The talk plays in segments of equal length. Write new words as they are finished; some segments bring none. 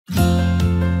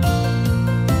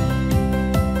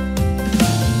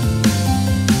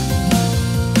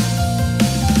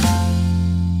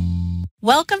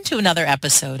Welcome to another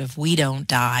episode of We Don't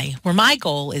Die, where my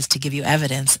goal is to give you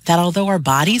evidence that although our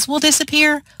bodies will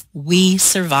disappear, we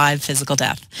survive physical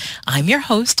death. I'm your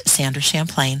host, Sandra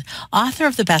Champlain, author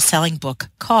of the best-selling book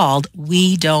called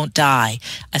We Don't Die,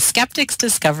 A Skeptic's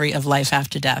Discovery of Life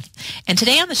After Death. And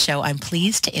today on the show, I'm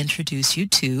pleased to introduce you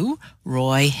to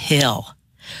Roy Hill.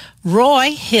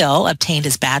 Roy Hill obtained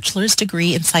his bachelor's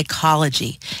degree in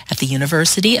psychology at the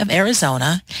University of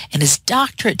Arizona and his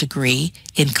doctorate degree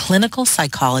in clinical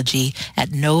psychology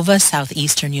at Nova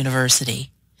Southeastern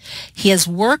University. He has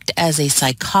worked as a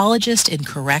psychologist in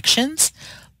corrections,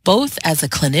 both as a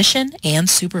clinician and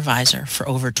supervisor for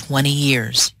over 20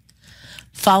 years.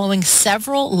 Following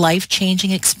several life-changing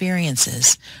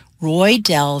experiences, Roy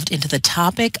delved into the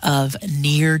topic of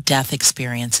near-death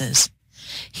experiences.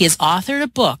 He has authored a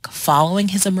book following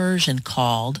his immersion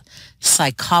called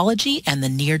Psychology and the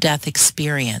Near-Death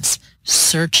Experience,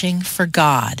 Searching for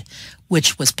God,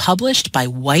 which was published by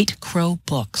White Crow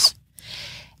Books.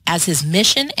 As his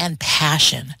mission and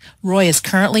passion, Roy is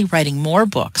currently writing more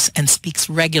books and speaks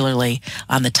regularly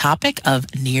on the topic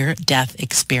of near-death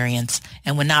experience.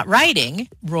 And when not writing,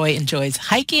 Roy enjoys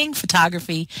hiking,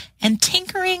 photography, and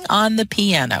tinkering on the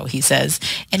piano, he says,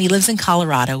 and he lives in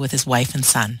Colorado with his wife and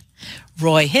son.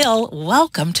 Roy Hill,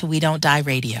 welcome to We Don't Die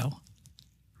Radio.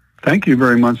 Thank you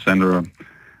very much, Sandra.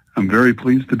 I'm very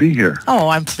pleased to be here. Oh,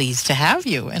 I'm pleased to have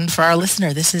you. And for our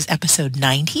listener, this is episode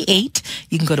 98.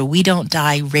 You can go to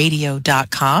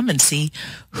WeDon'tDieRadio.com and see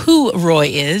who Roy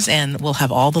is, and we'll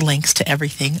have all the links to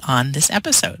everything on this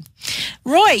episode.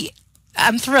 Roy,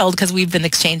 I'm thrilled because we've been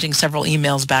exchanging several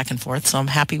emails back and forth, so I'm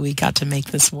happy we got to make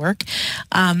this work.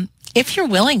 If you're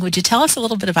willing, would you tell us a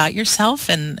little bit about yourself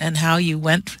and how you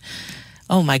went?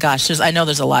 Oh my gosh, I know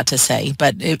there's a lot to say,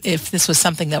 but if this was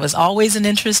something that was always an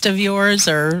interest of yours,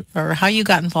 or how you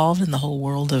got involved in the whole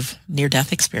world of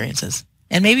near-death experiences,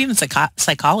 and maybe even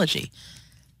psychology.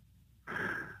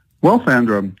 Well,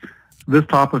 Sandra, this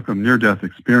topic of near-death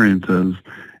experiences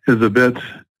is a bit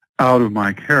out of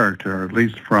my character, at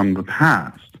least from the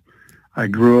past. I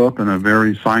grew up in a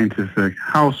very scientific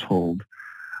household.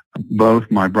 Both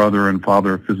my brother and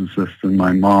father are physicists, and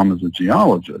my mom is a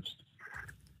geologist.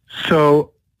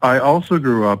 So I also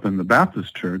grew up in the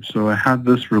Baptist church, so I had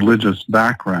this religious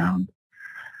background.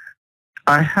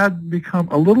 I had become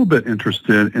a little bit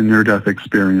interested in near-death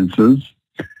experiences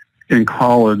in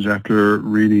college after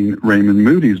reading Raymond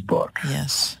Moody's book.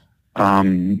 Yes.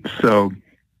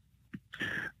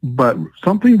 But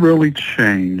something really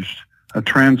changed, a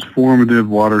transformative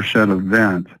watershed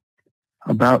event.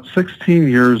 About 16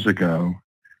 years ago,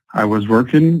 I was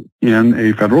working in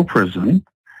a federal prison,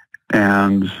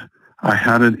 and I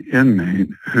had an inmate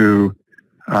who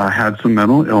had some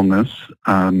mental illness,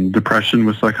 depression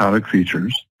with psychotic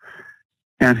features,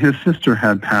 and his sister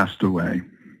had passed away.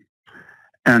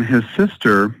 And his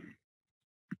sister,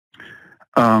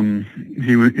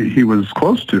 he was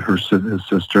close to his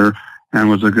sister and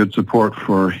was a good support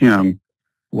for him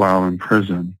while in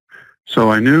prison.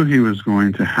 So I knew he was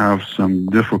going to have some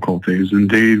difficulties.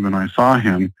 Indeed, when I saw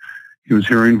him, he was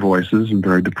hearing voices and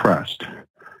very depressed.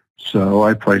 So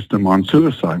I placed him on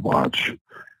suicide watch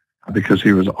because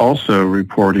he was also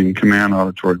reporting command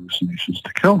auditory hallucinations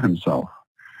to kill himself.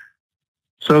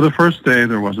 So the first day,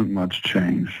 there wasn't much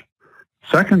change.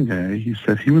 Second day, he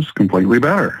said he was completely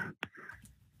better.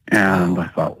 And I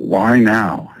thought, why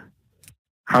now?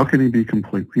 How can he be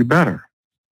completely better?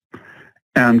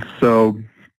 And so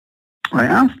I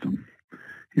asked him.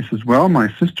 He says, well,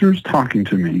 my sister's talking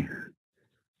to me,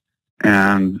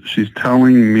 and she's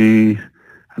telling me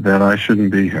that I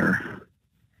shouldn't be here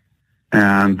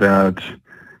and that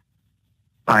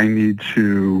I need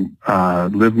to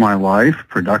live my life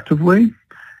productively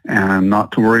and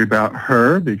not to worry about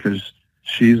her because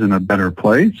she's in a better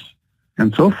place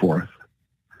and so forth.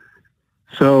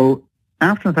 So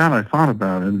after that, I thought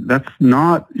about it. That's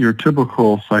not your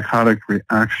typical psychotic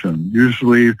reaction.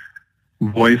 Usually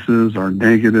voices are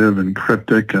negative and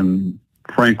cryptic and,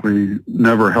 frankly,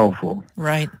 never helpful.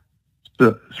 Right.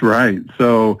 That's right.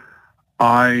 So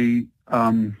I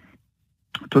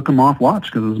took him off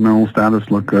watch because his mental status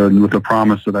looked good, with the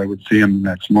promise that I would see him the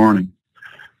next morning.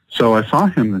 So I saw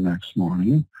him the next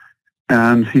morning,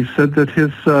 and he said that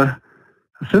his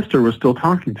sister was still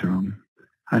talking to him.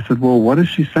 I said, well, what is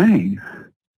she saying?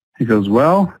 He goes,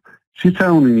 well, she's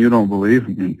telling me you don't believe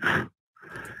me,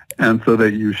 and so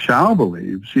that you shall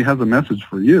believe. She has a message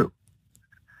for you.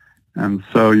 And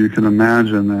so you can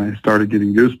imagine that I started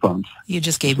getting goosebumps. You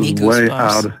just gave me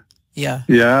goosebumps. Yeah.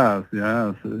 Yes.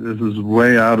 This is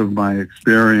way out of my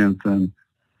experience and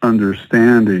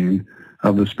understanding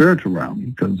of the spiritual realm,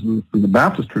 because in the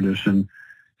Baptist tradition,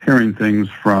 hearing things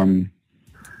from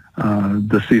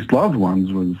deceased loved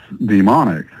ones was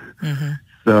demonic. Mm-hmm.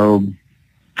 So,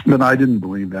 but I didn't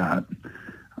believe that.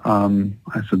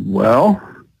 I said, well,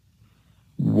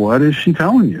 what is she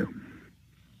telling you?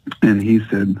 And he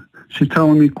said, she's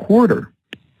telling me quarter.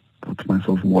 I thought to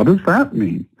myself, what does that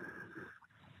mean?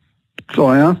 So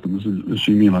I asked him, does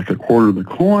she mean like a quarter of the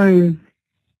coin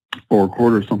or a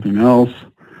quarter of something else?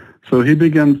 So he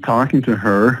begins talking to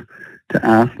her to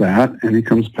ask that, and he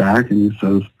comes back and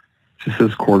she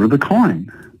says, quarter of the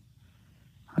coin.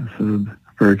 I said,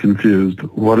 very confused,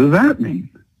 what does that mean?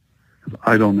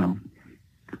 I don't know.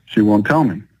 She won't tell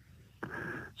me.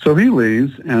 So he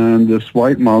leaves, and this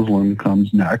white Muslim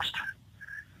comes next,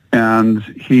 and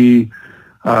he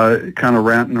kind of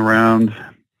ranting around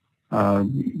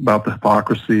about the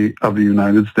hypocrisy of the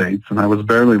United States, and I was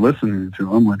barely listening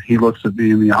to him when he looks at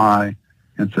me in the eye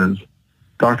and says,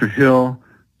 Dr. Hill,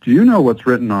 do you know what's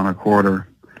written on a quarter?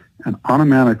 And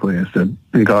automatically I said,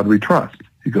 in God we trust.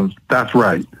 He goes, that's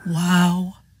right.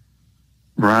 Wow.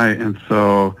 Right, and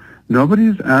so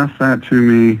nobody's asked that to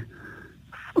me,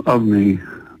 of me,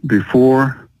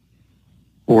 before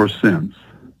or since.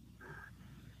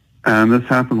 And this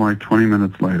happened like 20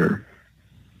 minutes later.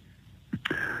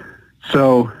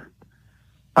 So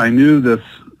I knew this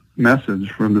message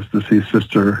from this deceased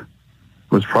sister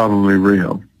was probably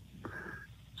real.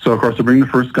 So, of course, I bring the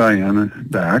first guy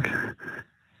back,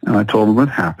 and I told him what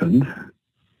happened,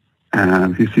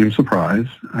 and he seemed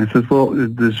surprised. I said, well,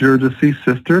 does your deceased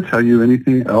sister tell you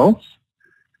anything else?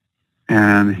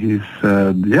 And he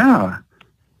said, yeah.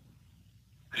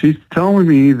 She's telling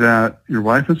me that your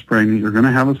wife is pregnant, you're going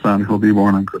to have a son, he'll be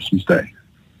born on Christmas Day.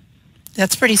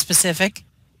 That's pretty specific.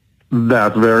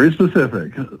 That's very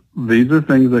specific. These are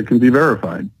things that can be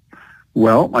verified.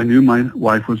 Well, I knew my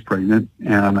wife was pregnant,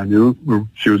 and I knew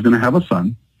she was going to have a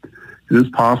son. It is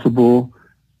possible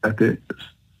that the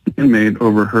inmate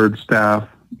overheard staff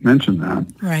mention that.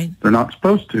 Right. They're not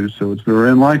supposed to, so it's very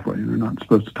unlikely. They're not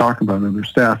supposed to talk about other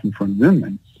staff in front of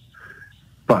inmates.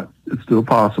 But it's still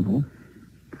possible.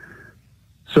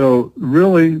 So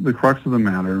really, the crux of the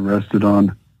matter rested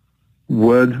on,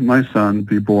 would my son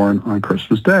be born on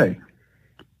Christmas Day?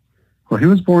 Well, he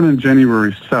was born on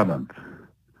January 7th.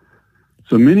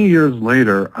 So many years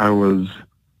later, I was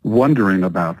wondering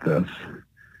about this.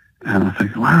 And I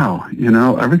think, wow,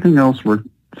 everything else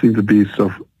seemed to be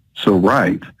so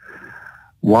right.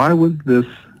 Why did this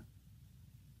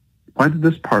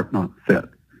part not fit?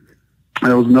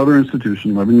 And it was another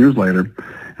institution 11 years later,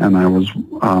 and I was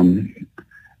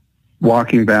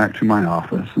walking back to my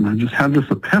office, and I just had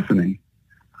this epiphany.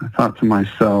 I thought to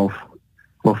myself,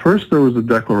 well, first there was a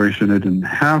declaration I didn't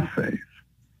have faith.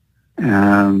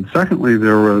 And secondly,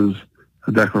 there was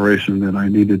a declaration that I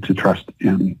needed to trust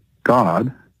in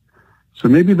God. So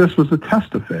maybe this was a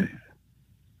test of faith.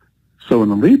 So in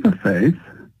the leap of faith,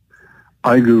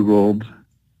 I Googled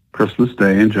Christmas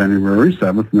Day and January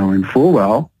 7th, knowing full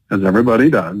well, as everybody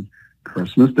does,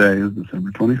 Christmas Day is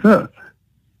December 25th.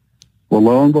 Well,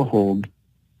 lo and behold,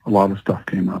 a lot of stuff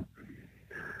came up.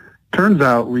 Turns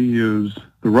out we use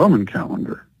the Roman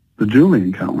calendar, the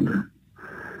Julian calendar.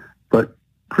 But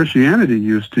Christianity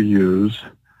used to use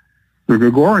the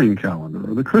Gregorian calendar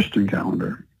or the Christian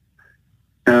calendar.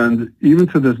 And even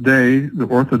to this day, the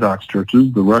Orthodox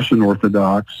churches, the Russian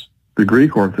Orthodox, the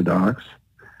Greek Orthodox,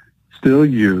 still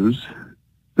use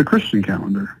the Christian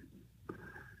calendar.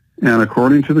 And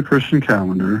according to the Christian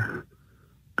calendar,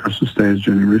 Christmas Day is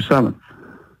January 7th.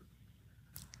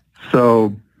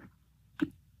 So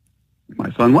my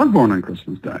son was born on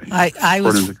Christmas Day.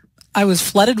 I was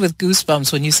flooded with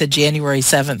goosebumps when you said January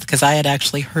 7th, because I had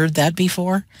actually heard that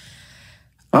before.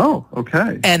 Oh,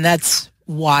 okay. And that's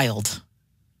wild.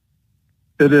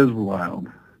 It is wild.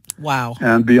 Wow.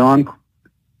 And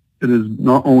it is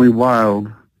not only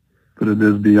wild, but it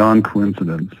is beyond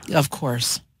coincidence. Of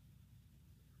course.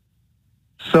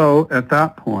 So at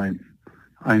that point,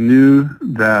 I knew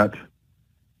that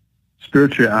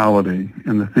spirituality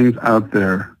and the things out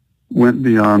there went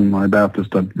beyond my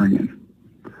Baptist upbringing.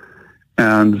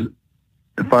 And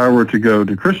if I were to go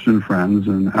to Christian friends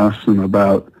and ask them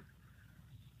about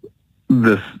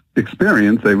this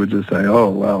experience, they would just say, oh,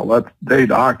 well,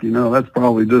 doc, that's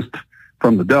probably just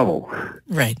from the devil.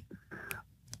 Right.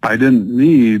 I didn't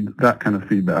need that kind of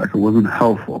feedback. It wasn't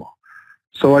helpful.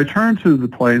 So I turned to the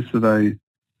place that I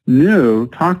knew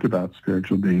talked about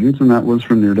spiritual beings, and that was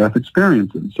from near-death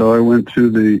experiences. So I went to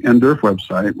the NDERF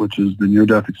website, which is the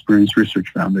Near-Death Experience Research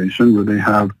Foundation, where they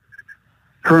have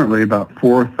currently about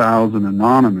 4,000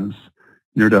 anonymous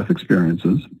near-death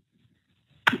experiences.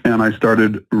 And I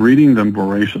started reading them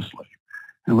voraciously.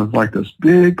 It was like this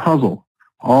big puzzle.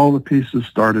 All the pieces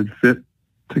started fit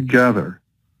together.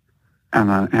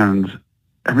 and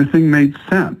everything made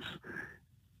sense.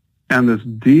 And this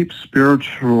deep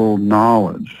spiritual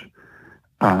knowledge,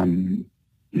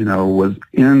 was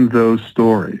in those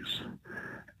stories.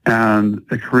 And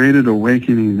it created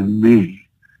awakening in me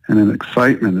and an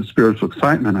excitement, a spiritual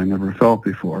excitement I never felt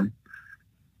before.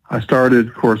 I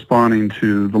started corresponding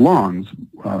to the Longs,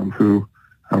 who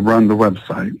run the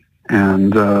website.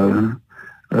 And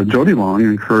Jody Long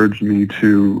encouraged me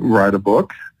to write a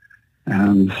book.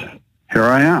 And here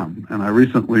I am. And I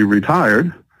recently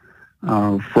retired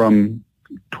from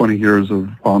 20 years of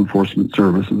law enforcement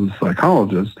service as a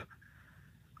psychologist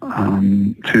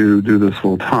to do this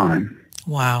full time.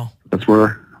 Wow. That's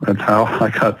how I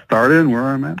got started and where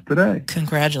I'm at today.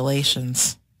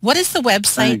 Congratulations. What is the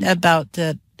website about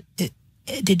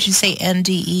did you say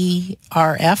NDERF.com?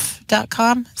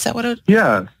 Is that what it?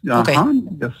 Yes. Okay.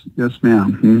 Yes,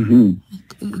 ma'am.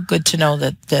 Mm-hmm. Good to know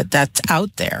that's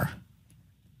out there.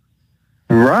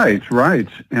 Right.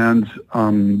 And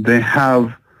they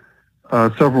have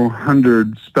several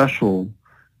hundred special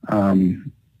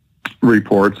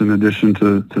reports in addition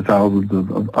to thousands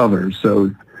of others.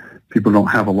 So people don't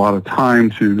have a lot of time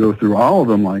to go through all of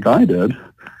them like I did.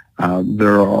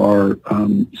 There are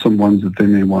some ones that they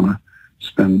may want to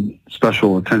spend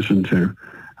special attention to.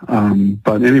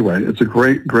 But anyway, it's a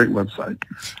great website.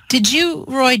 Did you,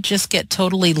 Roy, just get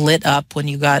totally lit up when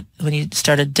you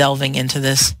started delving into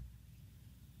this?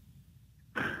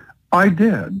 I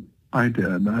did. I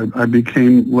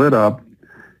became lit up,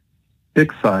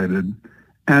 excited,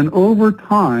 and over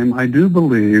time, I do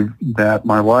believe that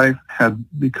my life had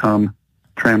become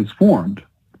transformed.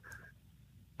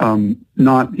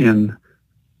 Not in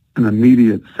an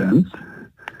immediate sense,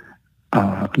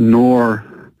 nor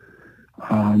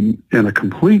in a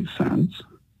complete sense.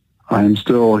 I am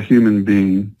still a human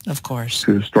being, of course,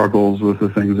 who struggles with the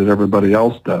things that everybody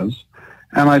else does.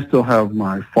 And I still have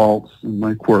my faults and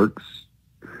my quirks,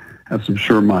 as I'm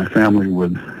sure my family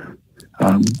would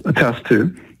attest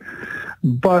to.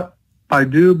 But I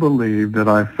do believe that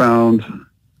I found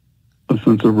a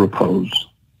sense of repose,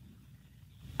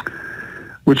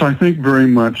 which I think very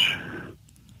much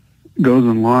goes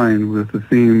in line with the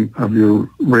theme of your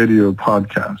radio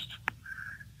podcast.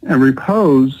 And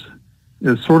repose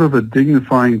is sort of a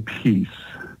dignifying peace,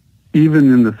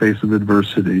 even in the face of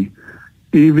adversity,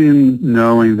 even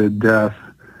knowing that death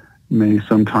may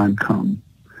sometime come.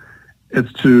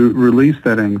 It's to release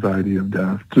that anxiety of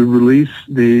death, to release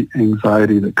the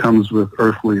anxiety that comes with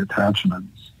earthly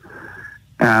attachments,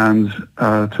 and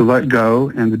to let go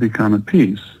and to become at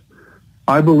peace.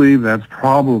 I believe that's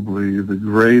probably the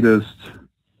greatest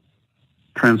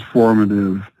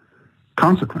transformative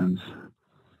consequence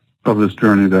of this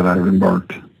journey that I've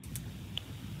embarked.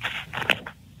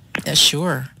 Yeah,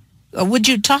 sure. Would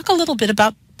you talk a little bit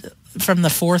about, from the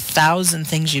 4,000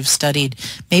 things you've studied,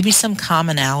 maybe some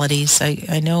commonalities?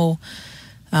 I know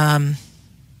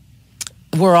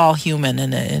we're all human,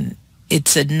 and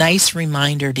it's a nice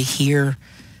reminder to hear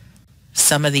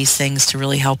some of these things to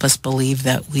really help us believe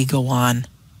that we go on.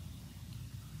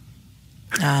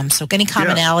 So any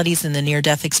commonalities in the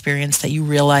near-death experience that you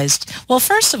realized? Well,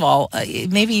 first of all,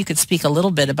 maybe you could speak a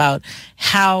little bit about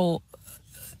how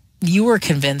you were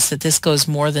convinced that this goes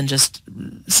more than just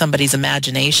somebody's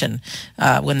imagination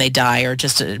when they die, or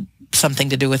just something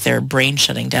to do with their brain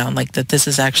shutting down, like that this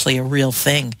is actually a real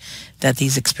thing, that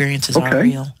these experiences are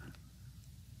real.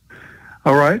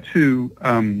 All right, to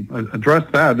address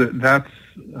that's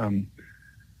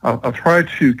I'll try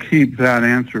to keep that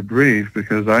answer brief,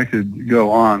 because I could go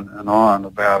on and on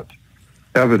about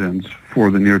evidence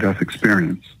for the near-death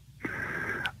experience.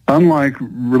 Unlike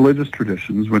religious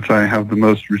traditions, which I have the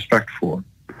most respect for,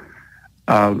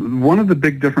 one of the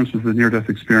big differences with near-death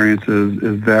experiences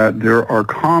is that there are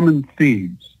common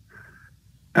themes,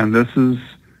 and this is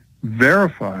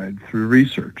verified through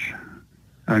research,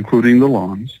 including the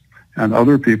Longs and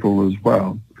other people as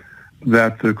well,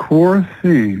 that the core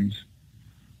themes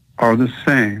are the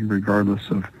same regardless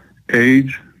of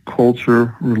age,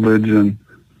 culture, religion,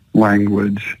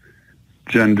 language,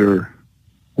 gender,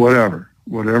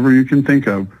 whatever you can think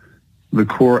of, the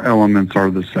core elements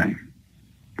are the same.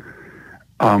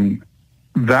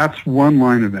 That's one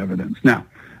line of evidence. Now,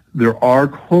 there are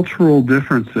cultural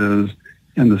differences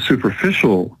in the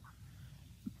superficial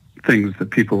things that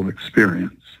people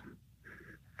experience.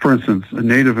 For instance, a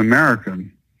Native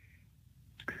American,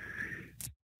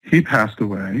 he passed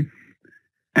away,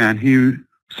 and he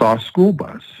saw a school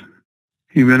bus.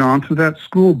 He went onto that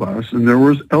school bus, and there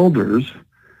was elders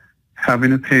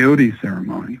having a peyote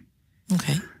ceremony.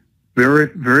 Okay. Very,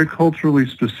 very culturally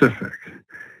specific.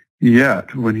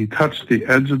 Yet, when he touched the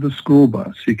edge of the school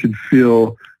bus, he could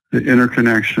feel the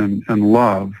interconnection and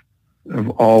love of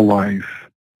all life.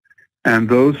 And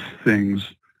those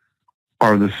things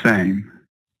are the same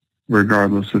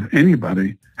regardless of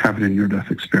anybody having a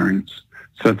near-death experience.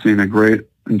 Sensing a great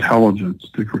intelligence,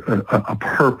 a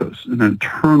purpose, an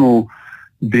eternal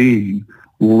being,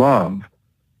 love,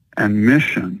 and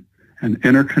mission, and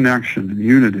interconnection and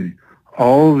unity.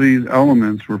 All of these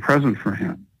elements were present for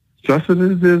him, just as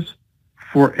it is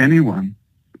for anyone.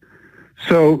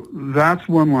 So that's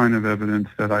one line of evidence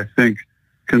that I think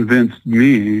convinced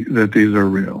me that these are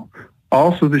real.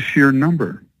 Also, the sheer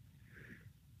number.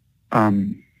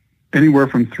 Anywhere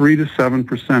from 3 to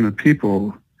 7% of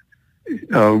people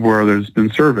where there's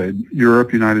been surveyed,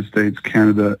 Europe, United States,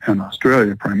 Canada, and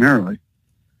Australia primarily,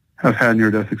 have had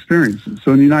near-death experiences.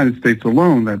 So in the United States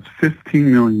alone, that's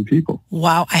 15 million people.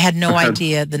 Wow, I had no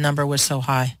idea the number was so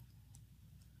high.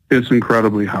 It's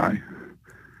incredibly high.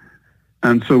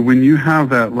 And so when you have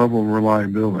that level of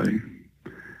reliability,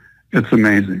 it's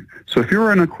amazing. So if you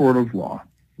were in a court of law,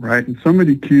 right, and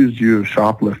somebody accused you of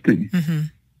shoplifting,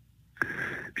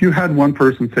 if you had one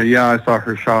person say, yeah, I saw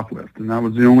her shoplift, and that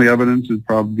was the only evidence, it'd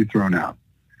probably be thrown out.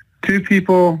 2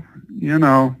 people, you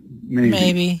know, maybe.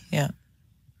 Maybe, yeah.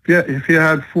 Yeah, if you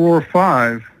had 4 or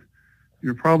 5,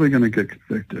 you're probably going to get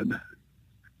convicted.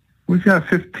 We've got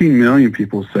 15 million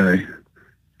people say,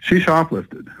 she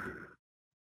shoplifted.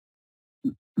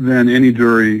 Then any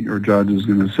jury or judge is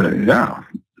going to say, yeah,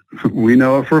 we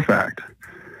know it for a fact.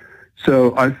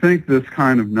 So I think this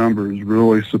kind of numbers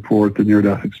really support the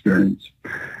near-death experience.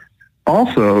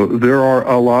 Also, there are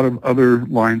a lot of other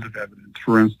lines of evidence.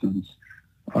 For instance,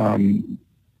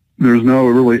 there's no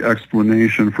really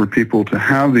explanation for people to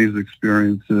have these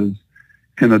experiences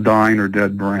in a dying or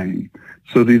dead brain.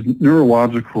 So these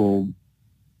neurological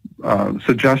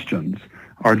suggestions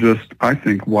are just, I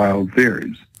think, wild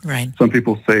theories. Right. Some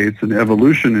people say it's an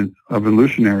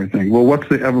evolutionary thing. Well, what's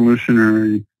the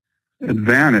evolutionary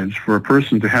advantage for a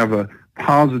person to have a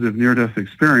positive near-death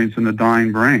experience in a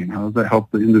dying brain? How does that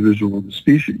help the individual or the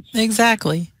species?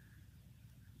 Exactly.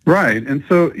 Right. And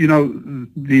so, you know,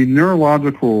 the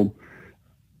neurological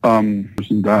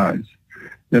person dies,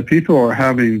 that people are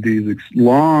having these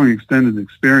long, extended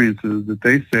experiences that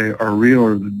they say are real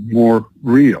or more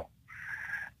real.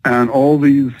 And all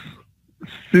these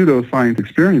pseudoscience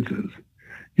experiences,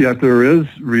 yet there is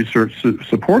research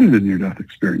supporting the near-death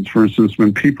experience. For instance,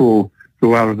 when people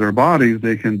go out of their bodies,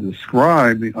 they can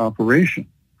describe the operation,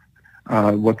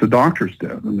 what the doctors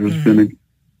did. And there's been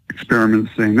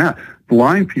experiments saying that.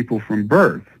 Blind people from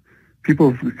birth,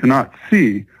 people who cannot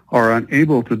see, are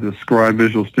unable to describe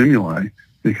visual stimuli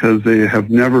because they have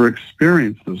never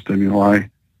experienced those stimuli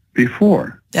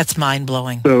before. That's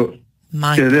mind-blowing. So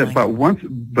mind-blowing. It is,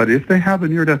 but if they have a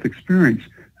near-death experience,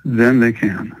 then they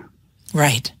can.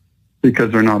 Right.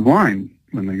 Because they're not blind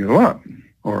when they go up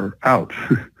or out.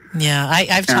 Yeah,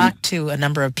 I've talked to a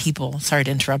number of people, sorry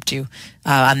to interrupt you,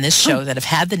 on this show that have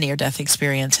had the near-death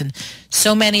experience, and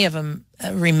so many of them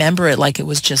remember it like it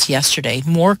was just yesterday,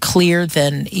 more clear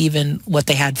than even what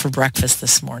they had for breakfast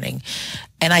this morning.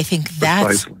 And I think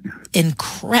that's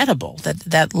incredible,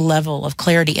 that level of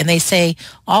clarity. And they say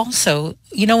also,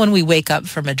 you know, when we wake up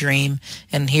from a dream,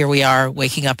 and here we are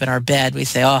waking up in our bed, we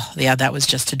say, oh, yeah, that was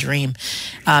just a dream.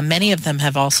 Many of them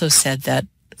have also said that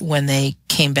when they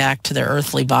came back to their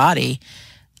earthly body,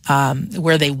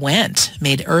 where they went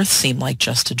made Earth seem like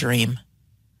just a dream.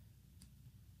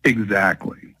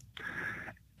 Exactly.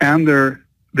 And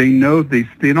they know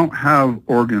they don't have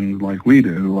organs like we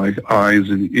do, like eyes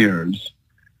and ears.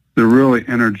 They're really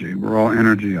energy. We're all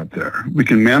energy up there. We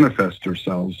can manifest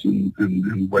ourselves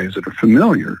in ways that are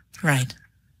familiar. Right.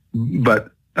 But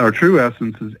our true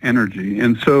essence is energy.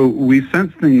 And so we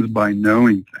sense things by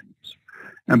knowing things.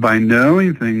 And by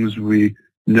knowing things, we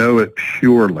know it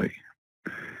purely.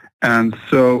 And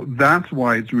so that's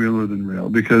why it's realer than real.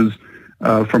 Because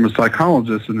from a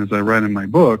psychologist, and as I write in my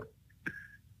book,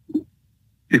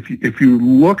 if you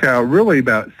look out, really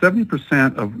about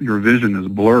 70% of your vision is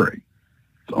blurry.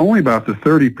 It's only about the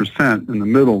 30% in the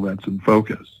middle that's in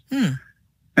focus.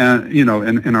 And, you know,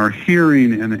 in our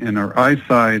hearing and in our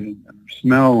eyesight and our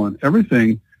smell and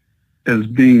everything is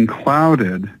being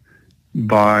clouded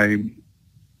by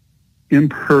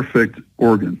imperfect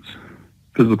organs,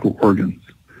 physical organs.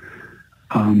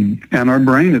 And our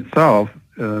brain itself,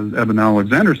 as Eben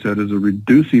Alexander said, is a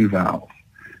reducing valve.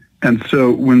 And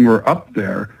so when we're up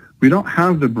there, we don't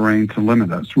have the brain to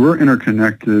limit us. We're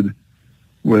interconnected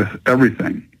with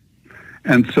everything.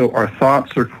 And so our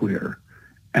thoughts are clear,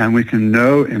 and we can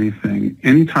know anything,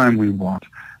 anytime we want.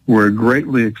 We're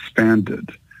greatly expanded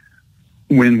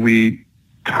when we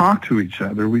talk to each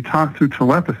other. We talk through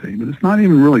telepathy, but it's not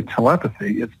even really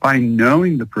telepathy. It's by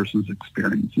knowing the person's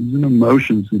experiences and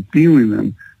emotions and feeling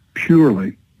them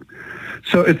purely.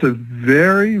 So it's a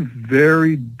very,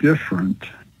 very different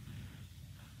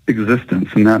existence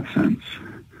in that sense,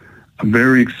 a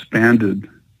very expanded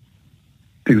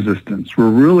existence. We're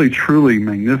really, truly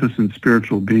magnificent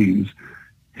spiritual beings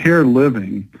here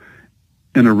living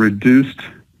in a reduced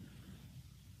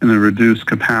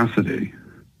capacity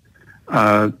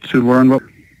to learn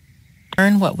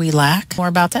what we lack. More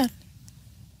about that?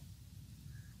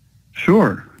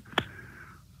 Sure.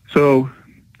 So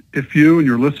if you and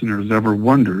your listeners ever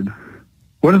wondered,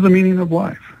 what is the meaning of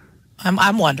life?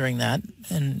 I'm wondering that,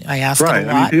 and I ask right. it a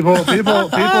lot. I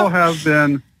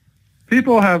mean,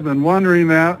 people have been wondering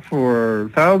that for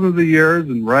thousands of years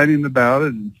and writing about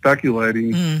it and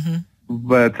speculating. Mm-hmm.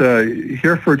 But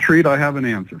here for a treat, I have an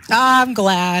answer for you. I'm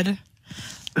glad.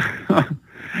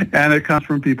 And it comes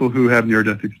from people who have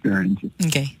near-death experiences.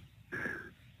 Okay.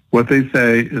 What they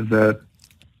say is that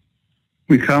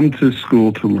we come to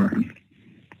school to learn.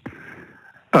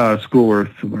 School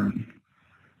Earth to learn.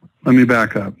 Let me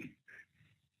back up.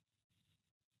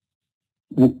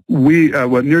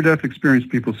 What near-death experience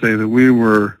people say that we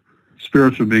were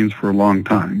spiritual beings for a long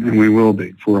time, and we will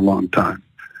be for a long time.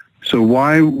 So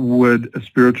why would a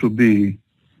spiritual being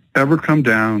ever come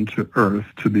down to Earth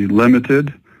to be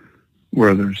limited,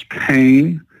 where there's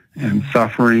pain and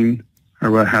suffering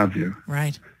or what have you?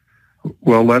 Right.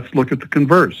 Well, let's look at the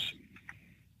converse.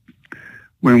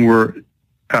 When we're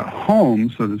at home,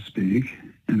 so to speak,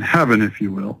 in heaven, if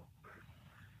you will,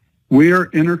 we are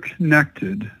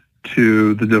interconnected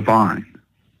to the divine.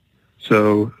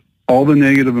 So all the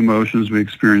negative emotions we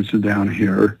experience down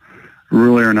here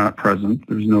really are not present.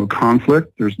 There's no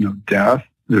conflict. There's no death.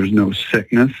 There's no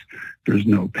sickness. There's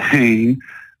no pain.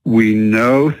 We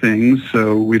know things,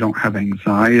 so we don't have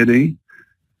anxiety.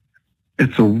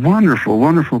 It's a wonderful,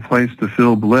 wonderful place to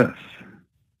feel bliss.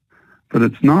 But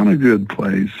it's not a good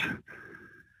place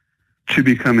to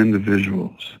become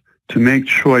individuals, to make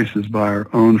choices by our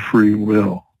own free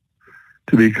will,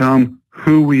 to become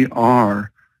who we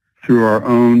are through our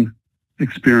own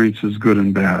experiences, good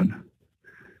and bad.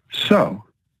 So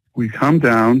we come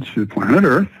down to planet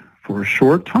Earth for a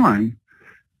short time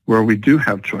where we do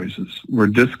have choices. We're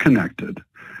disconnected.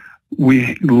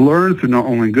 We learn through not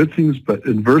only good things, but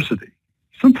adversity,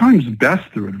 sometimes best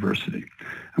through adversity.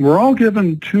 And we're all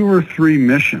given 2 or 3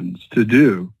 missions to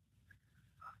do.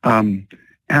 And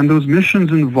those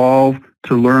missions involve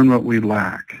to learn what we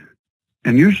lack.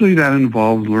 And usually that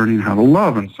involves learning how to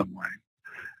love in some way.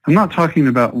 I'm not talking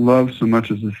about love so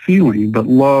much as a feeling, but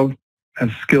love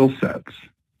as skill sets.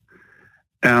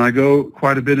 And I go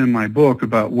quite a bit in my book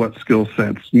about what skill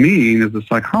sets mean as a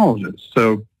psychologist.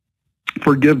 So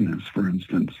forgiveness, for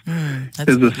instance,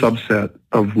 is a subset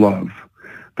of love.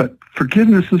 But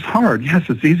forgiveness is hard. Yes,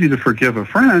 it's easy to forgive a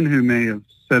friend who may have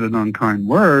said an unkind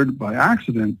word by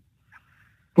accident.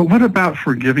 But what about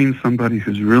forgiving somebody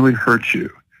who's really hurt you?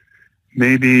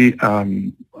 Maybe a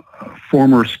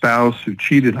former spouse who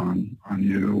cheated on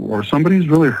you, or somebody who's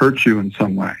really hurt you in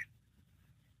some way.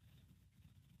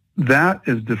 That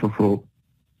is difficult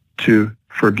to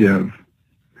forgive.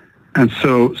 And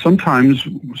so sometimes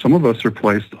some of us are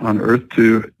placed on Earth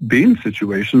to be in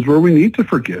situations where we need to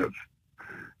forgive.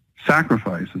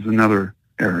 Sacrifice is another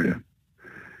area.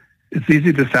 It's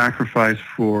easy to sacrifice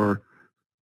for,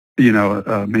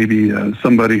 maybe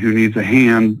somebody who needs a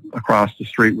hand across the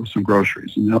street with some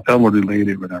groceries, an elderly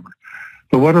lady or whatever.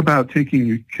 But what about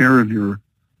taking care of your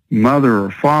mother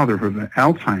or father who have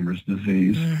Alzheimer's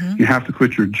disease? Mm-hmm. You have to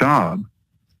quit your job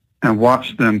and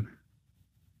watch them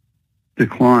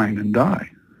decline and die.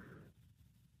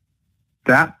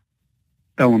 That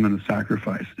element of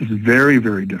sacrifice is very,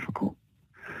 very difficult.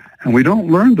 And we don't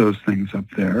learn those things up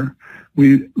there.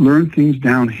 We learn things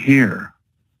down here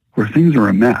where things are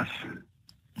a mess.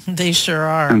 They sure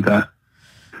are. And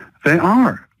they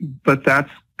are. But that's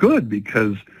good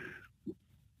because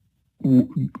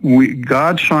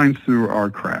God shines through our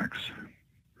cracks.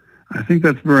 I think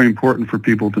that's very important for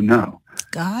people to know.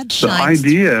 God shines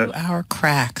through our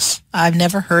cracks. I've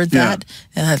never heard that,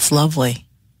 and that's lovely.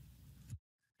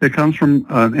 It comes from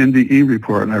an NDE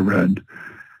report I read.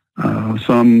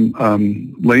 Some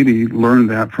lady learned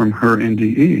that from her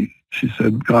NDE. She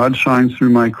said, God shines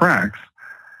through my cracks,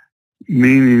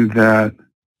 meaning that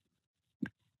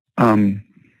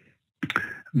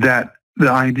that the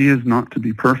idea is not to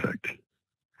be perfect.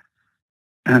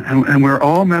 And we're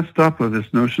all messed up with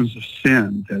this notions of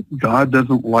sin, that God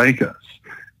doesn't like us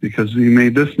because we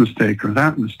made this mistake or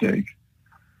that mistake.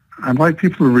 I'd like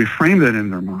people to reframe that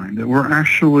in their mind, that we're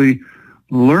actually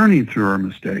learning through our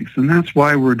mistakes. And that's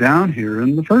why we're down here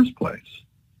in the first place.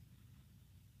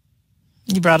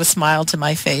 You brought a smile to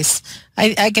my face.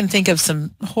 I can think of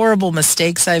some horrible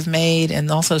mistakes I've made and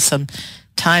also some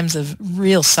times of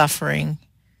real suffering.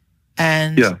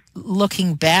 And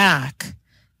looking back,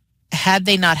 had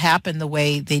they not happened the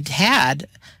way they had,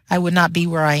 I would not be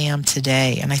where I am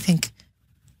today. And I think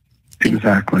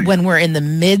exactly when we're in the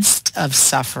midst of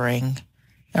suffering,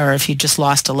 or if you just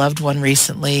lost a loved one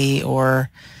recently, or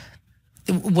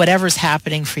whatever's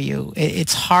happening for you,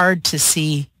 it's hard to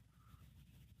see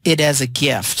it as a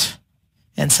gift.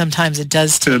 And sometimes it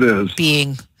does take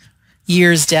being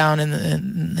years down in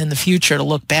the future to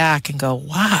look back and go,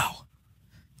 wow.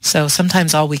 So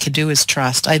sometimes all we can do is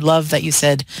trust. I love that you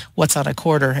said, what's on a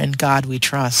quarter? In God we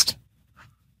trust.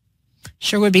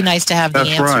 Sure would be nice to have the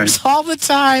answers all the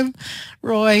time,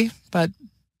 Roy, but...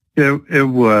 It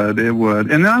would.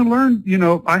 And then I learned,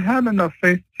 I had enough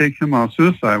faith to take him off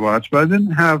suicide watch, but I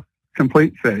didn't have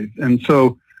complete faith. And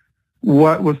so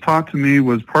what was taught to me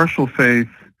was partial faith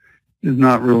is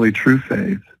not really true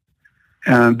faith.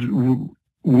 And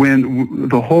when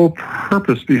the whole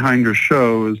purpose behind your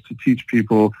show is to teach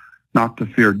people not to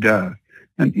fear death,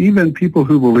 and even people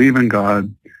who believe in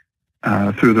God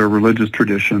through their religious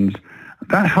traditions,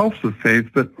 that helps with faith,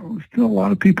 but still a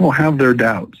lot of people have their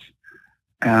doubts.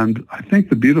 And I think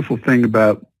the beautiful thing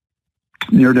about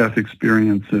near-death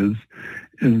experiences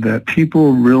is that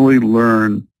people really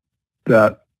learn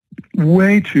that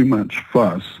way too much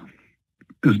fuss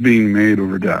is being made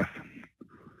over death.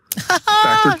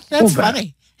 That's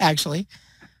funny, actually.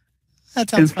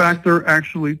 In fact, they're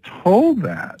actually told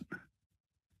that.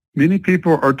 Many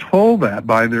people are told that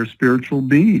by their spiritual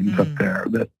beings up there,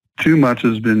 that too much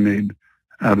has been made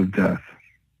out of death.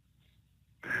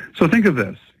 So think of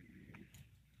this.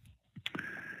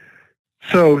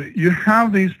 So you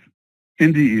have these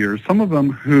NDERs, some of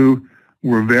them who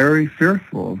were very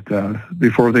fearful of death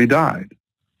before they died.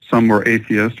 Some were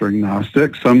atheists or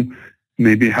agnostic. Some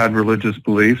maybe had religious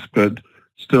beliefs but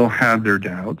still had their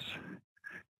doubts.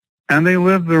 And they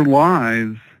lived their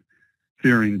lives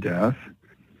fearing death.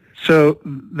 So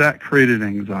that created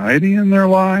anxiety in their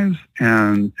lives,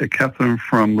 and it kept them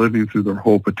from living through their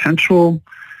whole potential.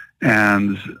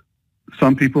 And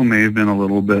some people may have been a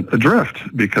little bit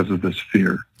adrift because of this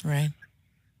fear. Right.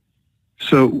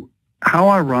 So how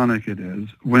ironic it is,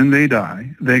 when they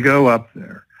die, they go up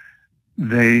there.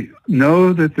 They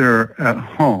know that they're at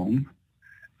home,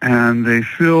 and they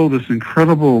feel this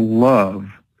incredible love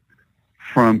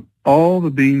from all the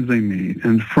beings they meet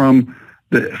and from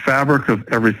the fabric of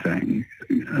everything.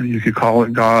 You could call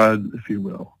it God, if you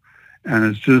will. And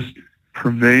it's just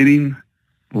pervading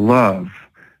love.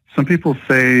 Some people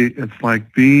say it's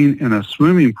like being in a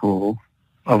swimming pool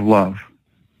of love.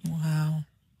 Wow.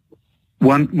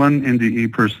 One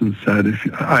NDE person said, if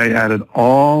I added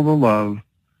all the love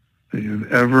that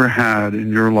you've ever had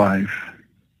in your life,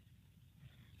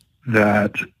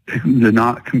 that it did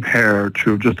not compare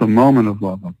to just a moment of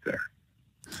love up there.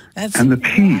 That's and the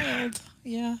peace. Wild.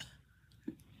 Yeah.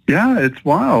 Yeah, it's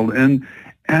wild. And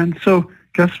so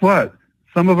guess what?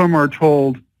 Some of them are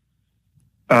told,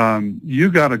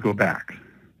 you got to go back.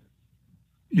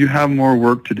 You have more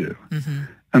work to do. Mm-hmm.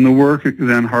 And the work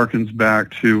then harkens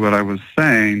back to what I was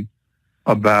saying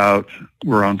about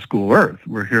we're on school earth.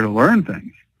 We're here to learn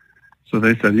things. So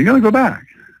they said, you got to go back.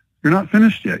 You're not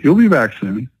finished yet. You'll be back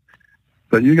soon,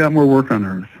 but you got more work on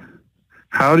earth.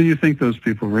 How do you think those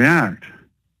people react?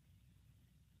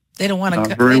 They don't want to.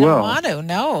 Not very well. Don't want to.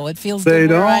 No, it feels good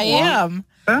where I am.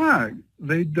 Back.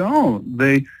 They don't.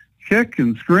 They kick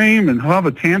and scream and have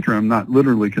a tantrum, not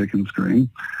literally kick and scream,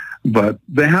 but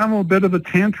they have a bit of a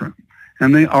tantrum,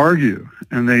 and they argue,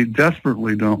 and they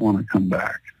desperately don't want to come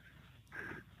back.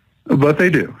 But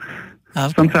they do.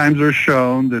 Okay. Sometimes they're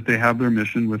shown that they have their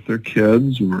mission with their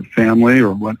kids or family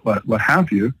or what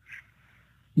have you.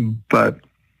 But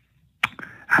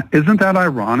isn't that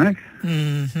ironic?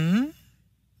 Mm-hmm.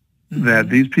 Mm-hmm. That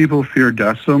these people fear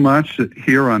death so much that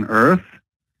here on earth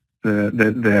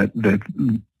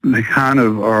that they kind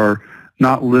of are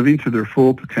not living to their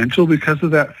full potential because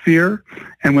of that fear.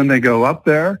 And when they go up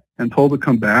there and told to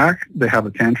come back, they have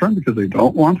a tantrum because they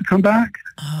don't want to come back.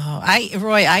 Oh,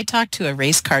 Roy, I talked to a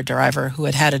race car driver who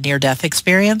had a near-death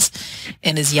experience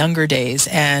in his younger days,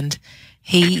 and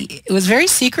he was very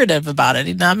secretive about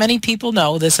it. Not many people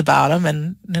know this about him,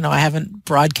 and I haven't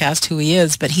broadcast who he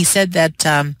is, but he said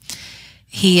that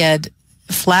he had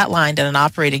flatlined at an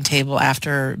operating table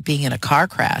after being in a car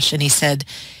crash, and he said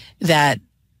that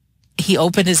he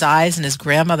opened his eyes and his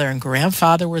grandmother and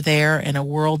grandfather were there in a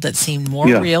world that seemed more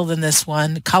real than this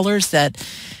one, colors that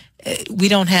we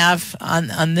don't have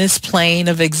on this plane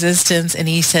of existence. And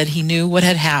he said he knew what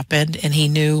had happened, and he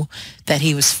knew that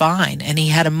he was fine. And he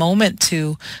had a moment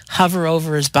to hover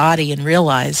over his body and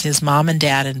realize his mom and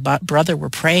dad and brother were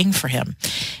praying for him.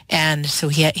 And so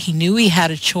he knew he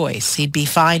had a choice. He'd be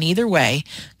fine either way,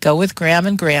 go with Graham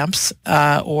and Gramps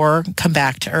or come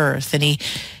back to Earth. And he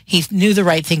knew the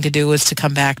right thing to do was to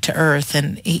come back to Earth.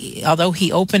 And although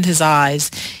he opened his eyes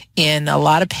in a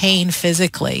lot of pain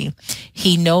physically,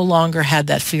 he no longer had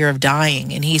that fear of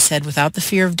dying. And he said without the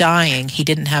fear of dying, he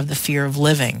didn't have the fear of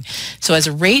living. So as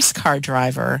a race car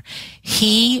driver,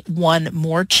 he won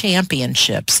more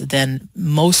championships than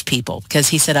most people, because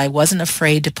he said, I wasn't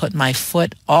afraid to put my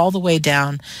foot all the way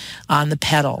down on the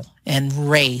pedal and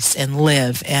race and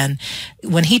live. And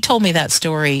when he told me that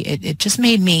story, it just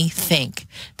made me think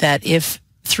that if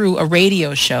through a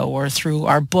radio show or through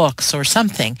our books or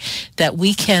something, that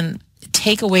we can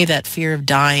take away that fear of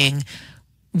dying,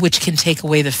 which can take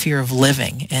away the fear of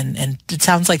living. And it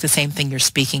sounds like the same thing you're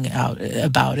speaking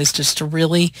about is just to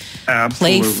really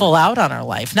play full out on our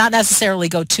life. Not necessarily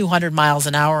go 200 miles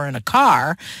an hour in a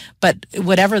car, but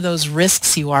whatever those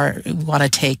risks you want to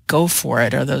take, go for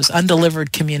it, or those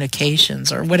undelivered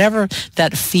communications, or whatever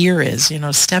that fear is,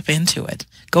 step into it.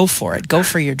 Go for it. Go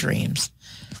for your dreams.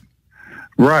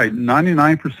 Right.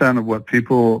 99% of what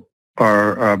people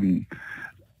are,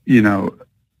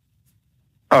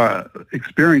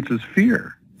 experience is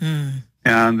fear.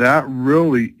 And that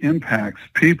really impacts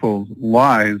people's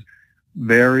lives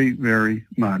very, very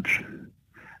much.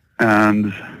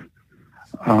 And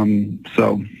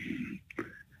so,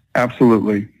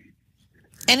 absolutely.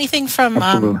 Anything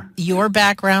from your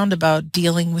background about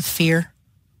dealing with fear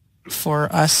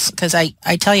for us? Because I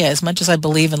tell you, as much as I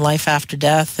believe in life after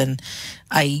death, and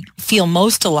I feel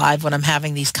most alive when I'm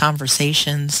having these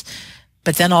conversations,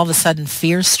 but then all of a sudden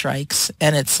fear strikes,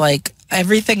 and it's like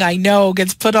everything I know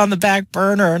gets put on the back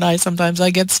burner, and sometimes I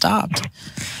get stopped.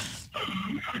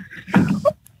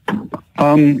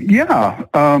 I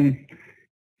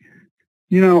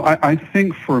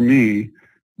think for me,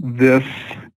 this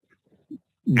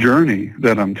journey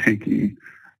that I'm taking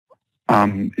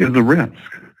is a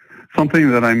risk,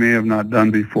 something that I may have not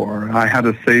done before. I had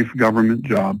a safe government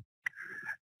job,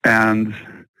 and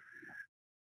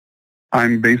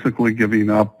I'm basically giving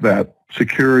up that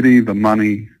security, the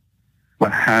money,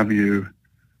 what have you,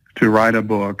 to write a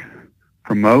book,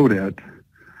 promote it,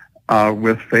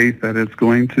 with faith that it's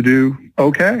going to do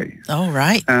okay. Oh,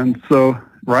 right. And so,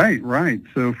 right.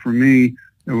 So for me,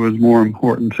 it was more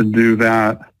important to do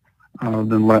that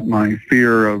than let my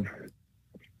fear of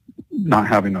not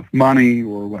having enough money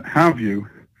or what have you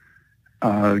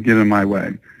get in my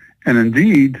way. And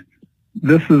indeed,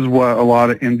 this is what a lot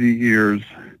of NDERs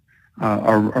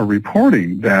are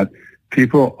reporting, that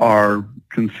people are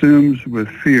consumed with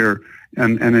fear,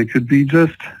 and it could be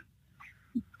just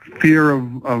fear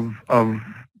of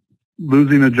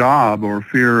losing a job or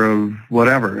fear of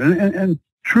whatever. And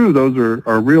true, those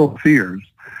are real fears.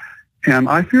 And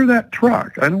I fear that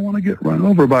truck. I don't want to get run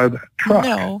over by that truck.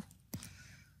 No.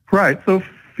 Right. So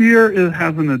fear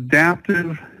has an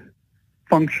adaptive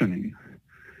functioning,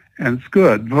 and it's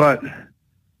good. But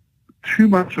too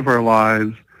much of our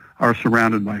lives are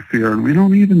surrounded by fear, and we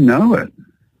don't even know it.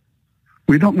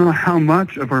 We don't know how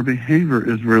much of our behavior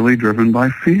is really driven by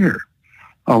fear.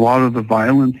 A lot of the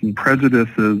violence and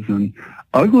prejudices and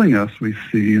ugliness we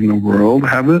see in the world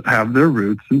have their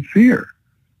roots in fear.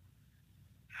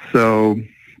 So,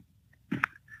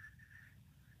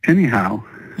 anyhow,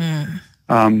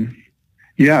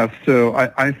 so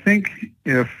I think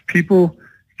if people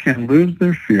can lose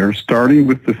their fear, starting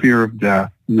with the fear of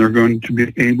death, and they're going to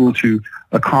be able to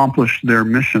accomplish their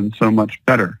mission so much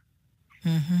better.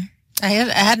 Mm-hmm. I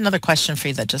had another question for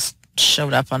you that just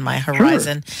showed up on my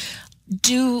horizon. Sure.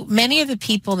 Do many of the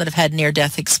people that have had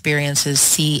near-death experiences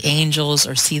see angels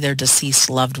or see their deceased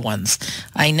loved ones?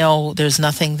 I know there's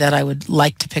nothing that I would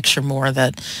like to picture more,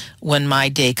 that when my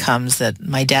day comes, that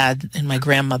my dad and my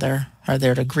grandmother are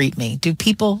there to greet me. Do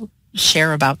people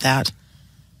share about that?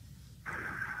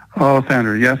 Oh,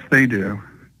 Sandra, yes, they do.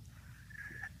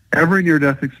 Every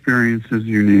near-death experience is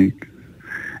unique.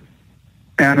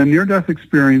 And a near-death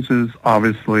experience is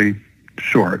obviously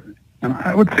short. And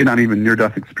I would say not even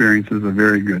near-death experience is a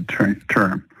very good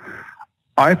term.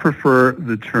 I prefer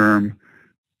the term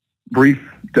brief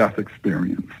death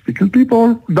experience, because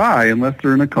people die unless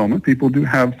they're in a coma. People do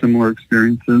have similar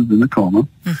experiences in a coma.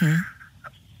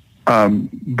 Mm-hmm.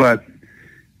 But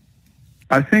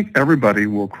I think everybody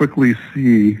will quickly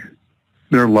see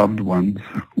their loved ones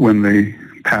when they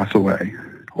pass away,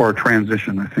 or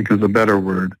transition, I think is a better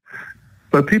word.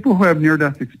 But people who have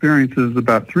near-death experiences,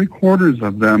 about 3/4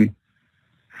 of them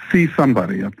see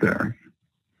somebody up there.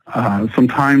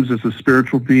 Sometimes it's a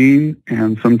spiritual being,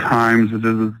 and sometimes it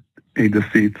is a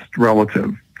deceased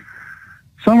relative.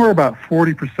 Somewhere about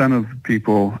 40% of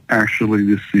people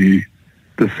actually see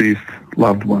deceased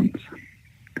loved ones.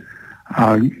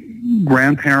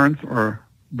 Grandparents are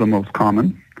the most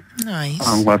common. Nice.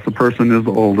 Unless a person is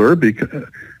older, because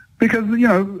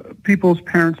people's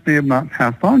parents may have not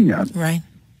passed on yet. Right.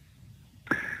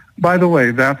 By the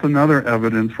way, that's another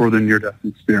evidence for the near-death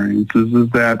experiences, is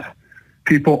that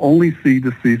people only see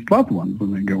deceased loved ones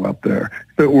when they go up there.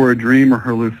 If it were a dream or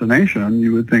hallucination,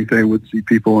 you would think they would see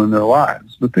people in their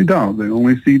lives, but they don't. They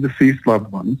only see deceased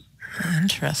loved ones.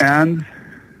 Interesting. And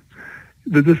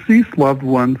the deceased loved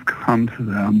ones come to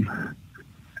them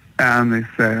and they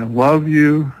say, I love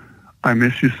you, I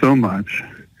miss you so much,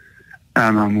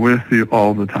 and I'm with you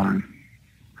all the time.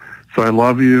 So I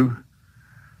love you,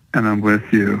 and I'm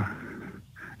with you,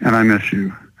 and I miss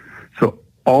you. So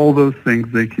all those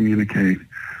things they communicate.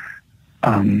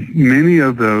 Many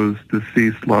of those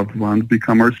deceased loved ones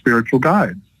become our spiritual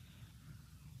guides,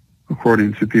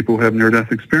 according to people who have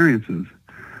near-death experiences.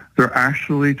 They're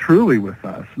actually truly with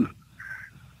us.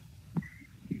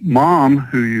 Mom,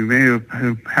 who you may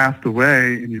have passed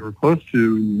away and you were close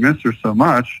to and you miss her so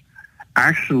much,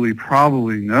 actually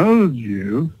probably knows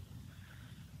you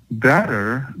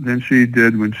better than she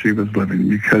did when she was living,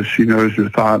 because she knows your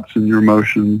thoughts and your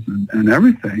emotions and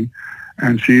everything,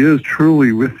 and she is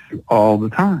truly with you all the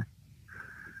time.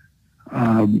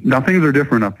 Now, things are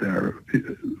different up there.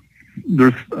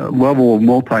 There's a level of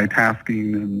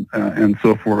multitasking and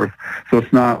so forth, so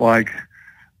it's not like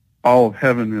all of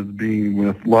heaven is being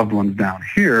with loved ones down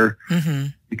here,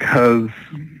 because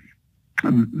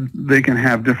they can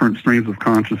have different streams of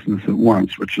consciousness at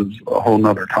once, which is a whole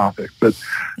nother topic. But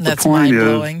that's the point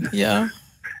mind-blowing. is, yeah,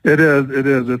 it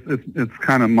is. It's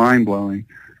kind of mind-blowing.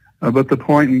 But the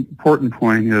important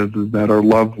point is that our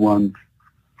loved ones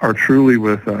are truly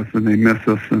with us, and they miss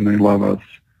us, and they love us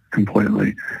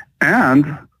completely.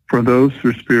 And for those who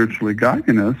are spiritually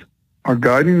guiding us, are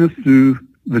guiding us through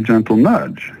the gentle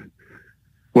nudge.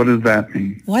 What does that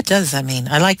mean? What does that mean?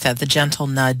 I like that, the gentle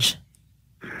nudge.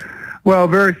 Well,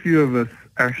 very few of us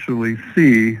actually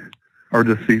see our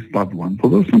deceased loved ones,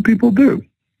 although some people do.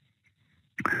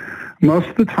 Most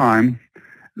of the time,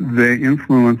 they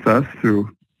influence us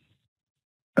through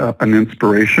an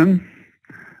inspiration,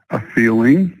 a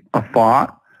feeling, a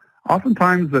thought,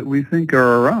 oftentimes that we think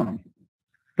are our own.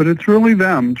 But it's really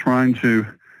them trying to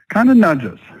kind of nudge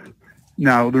us.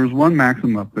 Now, there's one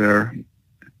maxim up there,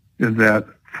 is that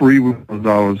free will is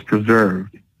always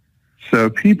preserved.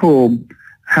 So people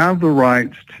have the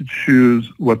right to choose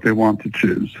what they want to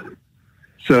choose.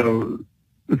 So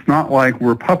it's not like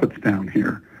we're puppets down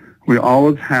here. We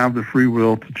always have the free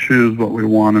will to choose what we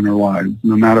want in our lives,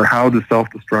 no matter how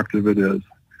self-destructive it is.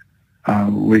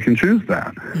 We can choose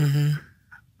that.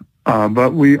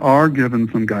 But we are given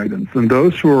some guidance, and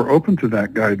those who are open to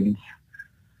that guidance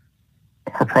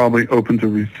are probably open to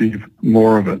receive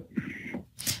more of it.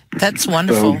 That's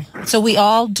wonderful. So we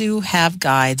all do have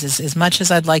guides. As much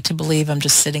as I'd like to believe I'm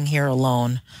just sitting here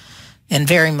alone, and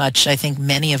very much I think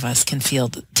many of us can feel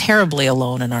terribly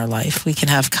alone in our life. We can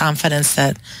have confidence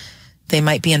that they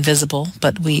might be invisible,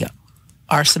 but we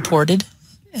are supported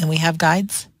and we have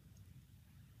guides.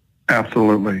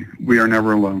 Absolutely. We are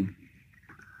never alone.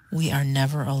 We are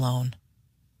never alone.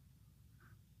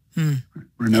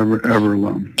 We're never, ever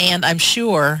alone. And I'm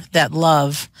sure that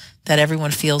love that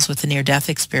everyone feels with the near-death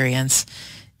experience,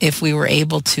 if we were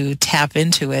able to tap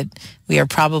into it, we are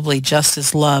probably just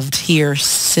as loved here,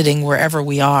 sitting wherever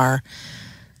we are,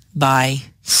 by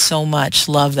so much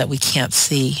love that we can't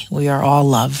see. We are all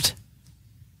loved.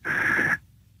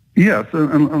 Yes,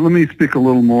 and let me speak a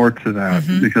little more to that,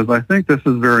 because I think this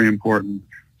is very important.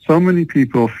 So many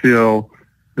people feel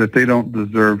that they don't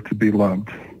deserve to be loved.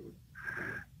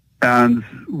 And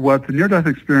what the near-death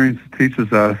experience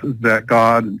teaches us is that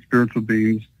God and spiritual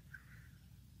beings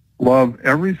love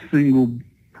every single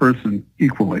person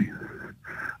equally.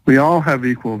 We all have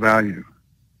equal value.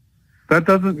 That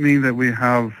doesn't mean that we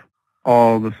have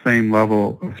all the same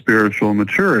level of spiritual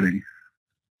maturity.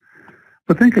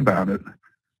 But think about it.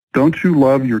 Don't you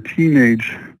love your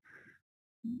teenage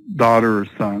daughter or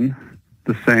son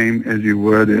the same as you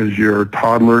would as your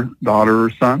toddler daughter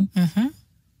or son?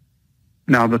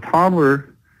 Now, the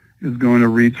toddler is going to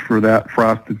reach for that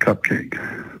frosted cupcake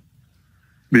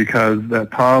because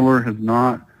that toddler has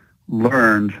not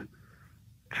learned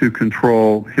to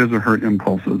control his or her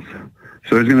impulses.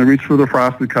 So he's going to reach for the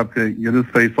frosted cupcake, get his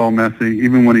face all messy,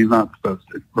 even when he's not supposed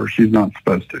to, or she's not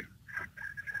supposed to.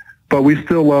 But we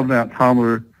still love that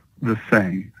toddler the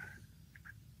same.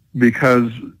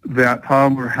 because that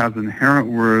toddler has inherent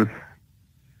worth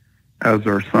as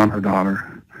our son or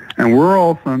daughter. And we're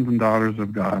all sons and daughters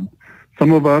of God.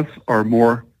 Some of us are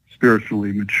more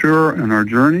spiritually mature in our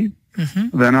journey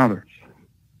than others.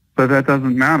 But that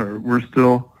doesn't matter. We're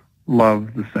still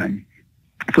loved the same.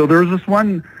 So there was this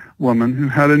one woman who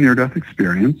had a near-death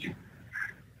experience,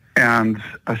 and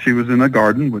she was in a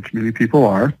garden, which many people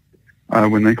are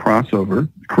when they cross over,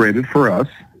 created for us.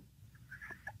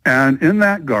 And in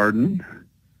that garden,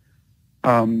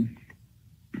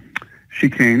 she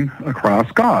came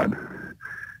across God.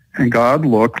 And God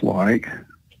looked like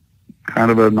kind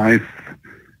of a nice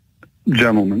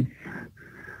gentleman.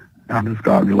 Now, does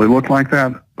God really look like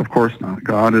that? Of course not.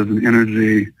 God is an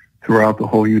energy throughout the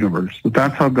whole universe. But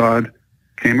that's how God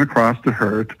came across to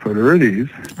her to put her at ease,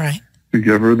 right, to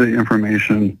give her the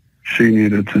information she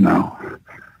needed to know.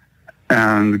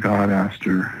 And God asked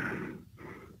her,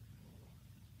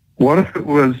 what if it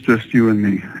was just you and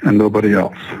me and nobody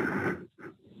else?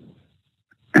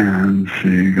 And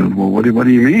she goes, well, what do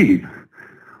you mean?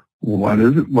 What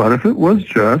if it was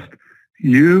just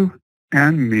you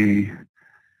and me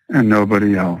and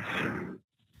nobody else?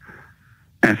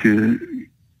 And she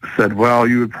said, well,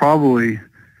 you would probably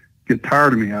get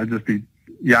tired of me. I'd just be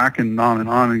yakking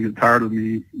on and get tired of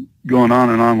me going on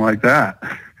and on like that.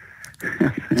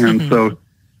 And so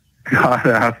God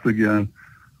asked again,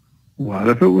 what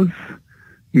if it was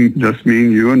just me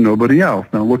and you and nobody else?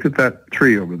 Now look at that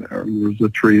tree over there. There was a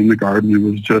tree in the garden. It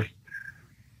was just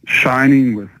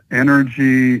shining with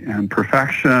energy and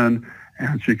perfection,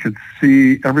 and she could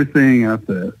see everything at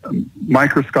the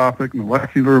microscopic,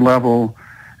 molecular level.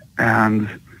 And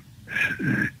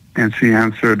she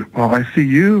answered, well, I see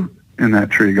you in that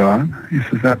tree, God. He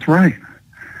says, that's right.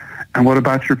 And what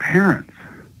about your parents?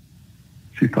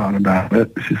 She thought about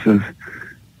it. She says,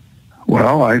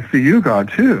 well, I see you,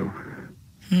 God, too.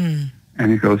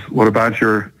 And he goes, what about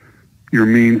your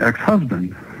mean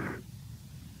ex-husband?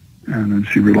 And then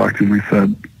she reluctantly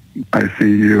said, I see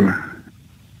you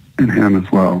in him as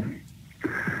well.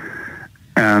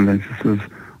 And then she says,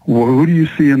 well, who do you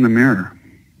see in the mirror?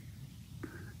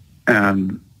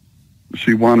 And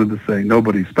she wanted to say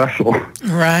nobody special.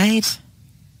 Right.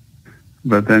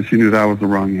 But then she knew that was the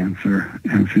wrong answer.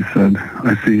 And she said,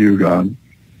 I see you, God.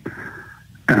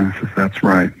 And I said, that's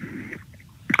right.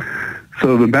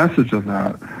 So the message of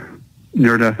that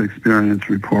near-death experience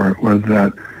report was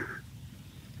that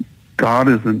God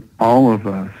is in all of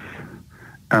us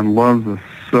and loves us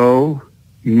so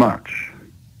much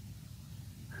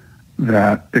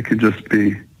that it could just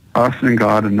be us and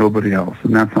God and nobody else.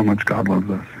 And that's how much God loves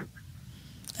us.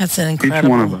 That's an incredible. Each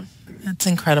one of us. That's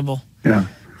incredible. Yeah.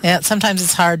 Yeah, sometimes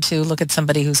it's hard to look at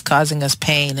somebody who's causing us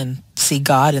pain and see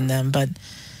God in them. But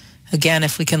again,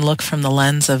 if we can look from the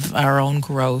lens of our own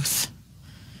growth.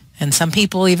 And some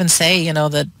people even say,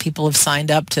 that people have signed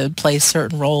up to play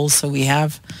certain roles, so we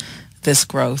have this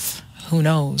growth. Who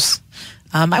knows?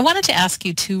 I wanted to ask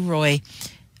you too, Roy,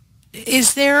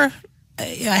 is there, I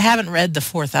haven't read the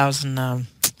 4,000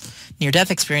 near-death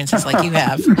experiences like you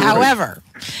have. However,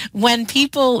 when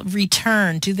people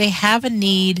return, do they have a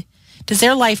need, does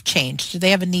their life change? Do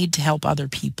they have a need to help other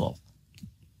people?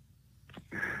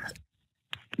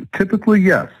 Typically,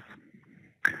 yes.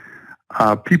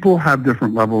 People have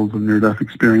different levels of near-death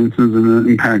experiences, and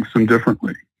it impacts them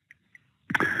differently.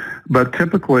 But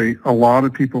typically, a lot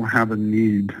of people have a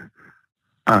need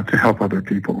to help other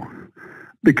people,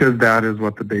 because that is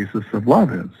what the basis of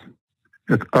love is.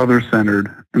 It's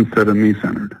other-centered instead of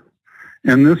me-centered.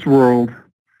 In this world,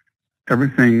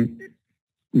 everything,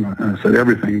 I said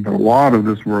everything, but a lot of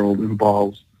this world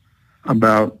involves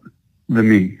about the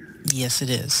me. Yes, it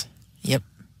is. Yep.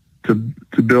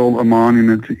 To build a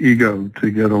monument to ego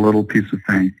to get a little piece of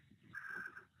fame.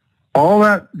 All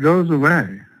that goes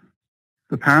away.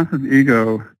 The path of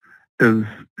ego is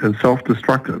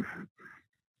self-destructive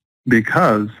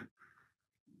because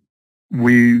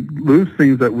we lose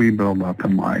things that we build up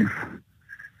in life.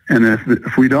 And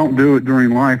if we don't do it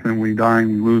during life, then we die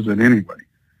and we lose it anyway.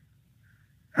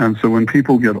 And so when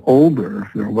people get older,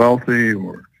 if they're wealthy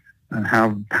or and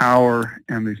have power,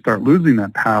 and they start losing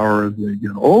that power as they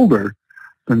get older,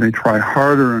 then they try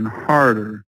harder and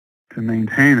harder to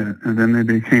maintain it. And then they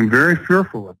became very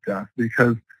fearful of death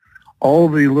because all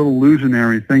the little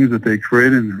illusionary things that they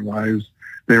created in their lives,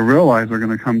 they realize are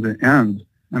going to come to end.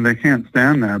 And they can't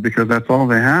stand that because that's all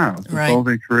they have. That's right. all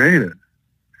they created.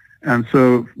 And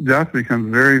so death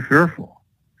becomes very fearful.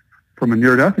 From a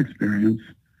near-death experience,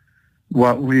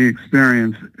 what we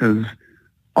experience is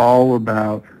all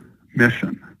about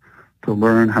mission, to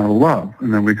learn how to love,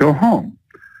 and then we go home.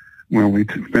 when we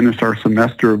finished our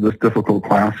semester of this difficult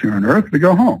class here on Earth, we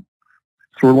go home.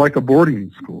 So we're like a boarding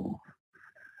school.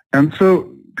 And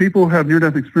so people who have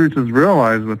near-death experiences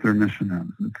realize what their mission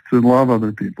is. It's to love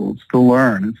other people. It's to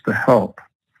learn. It's to help.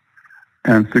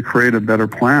 And it's to create a better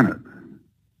planet.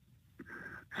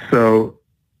 So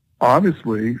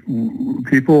obviously,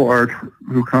 people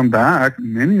who come back,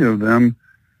 many of them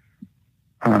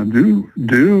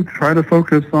do try to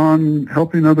focus on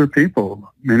helping other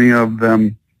people. Many of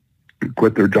them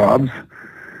quit their jobs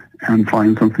and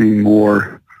find something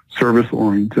more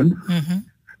service-oriented. Mm-hmm.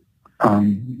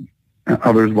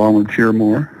 Others volunteer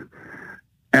more.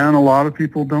 And a lot of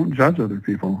people don't judge other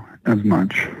people as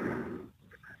much.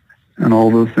 And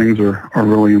all those things are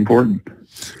really important.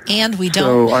 And we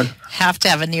don't have to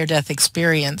have a near-death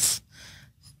experience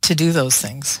to do those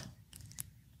things.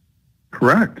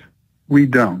 Correct. We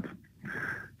don't.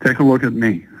 Take a look at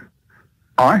me.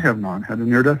 I have not had a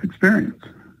near-death experience.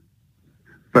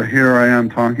 But here I am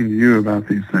talking to you about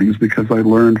these things because I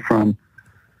learned from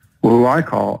who I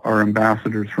call our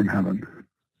ambassadors from heaven.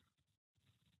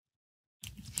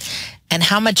 And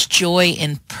how much joy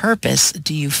and purpose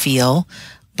do you feel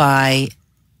by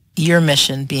your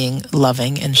mission being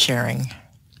loving and sharing?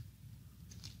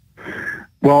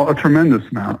 Well, a tremendous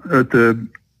amount. At the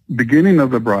beginning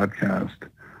of the broadcast,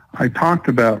 I talked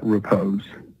about repose.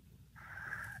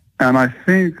 And I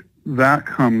think that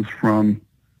comes from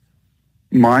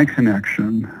my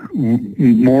connection,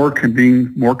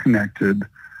 being more connected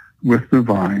with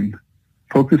divine,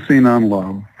 focusing on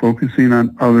love, focusing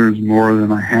on others more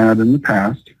than I had in the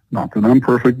past. Not that I'm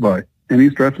perfect by any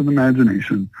stretch of the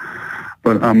imagination,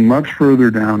 but I'm much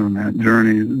further down on that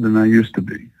journey than I used to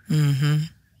be. Mm-hmm.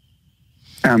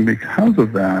 And because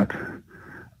of that,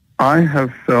 I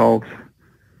have felt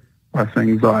less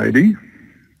anxiety,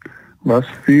 less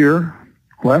fear,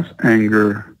 less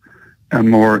anger, and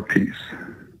more at peace.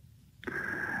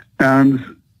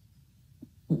 And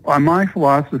my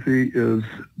philosophy is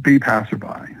be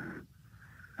passerby.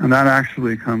 And that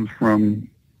actually comes from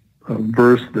a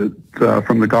verse that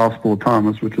from the Gospel of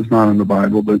Thomas, which is not in the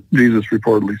Bible, but Jesus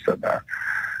reportedly said that.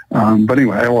 But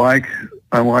anyway, I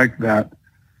like that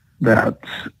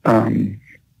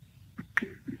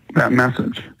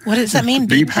message. What does that mean?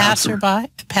 Be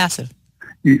passerby? Passive.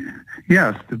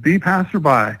 Yes, to be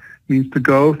passerby means to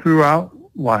go throughout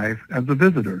life as a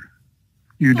visitor.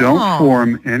 You don't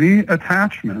form any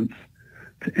attachments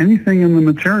to anything in the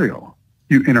material.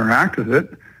 You interact with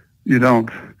it. You don't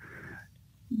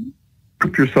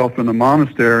put yourself in a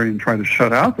monastery and try to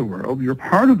shut out the world. You're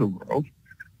part of the world,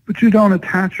 but you don't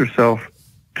attach yourself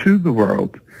to the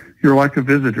world. You're like a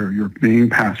visitor. You're being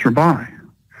passerby.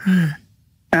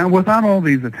 And without all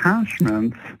these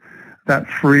attachments, that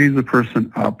frees a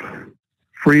person up,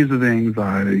 frees of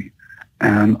anxiety,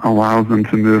 and allows them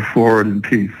to move forward in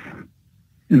peace,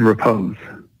 in repose.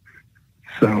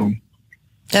 So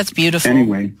that's beautiful.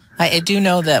 Anyway, I do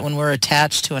know that when we're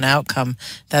attached to an outcome,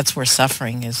 that's where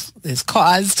suffering is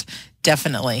caused,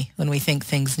 definitely. When we think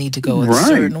things need to go a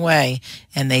certain way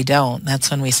and they don't,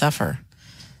 that's when we suffer.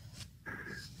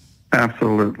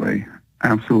 Absolutely.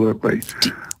 Absolutely.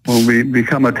 When we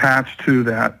become attached to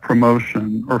that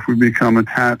promotion, or if we become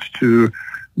attached to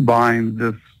buying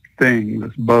this thing,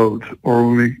 this boat, or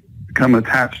when we become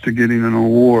attached to getting an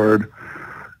award,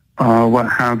 what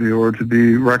have you, or to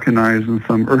be recognized in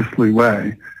some earthly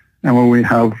way. And when we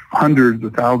have hundreds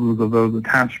of thousands of those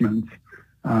attachments,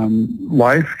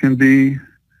 life can be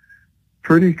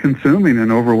pretty consuming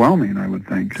and overwhelming, I would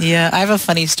think. Yeah, I have a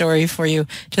funny story for you.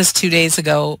 Just 2 days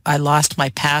ago, I lost my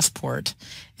passport,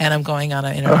 and I'm going on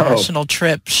an international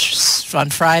trip on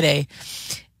Friday.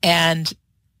 And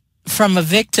from a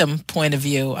victim point of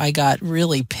view, I got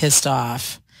really pissed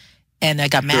off, and I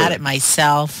got mad at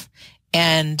myself.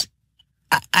 And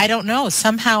I don't know,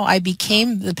 somehow I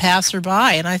became the passerby,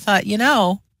 and I thought,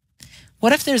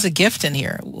 what if there's a gift in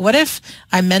here? What if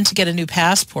I meant to get a new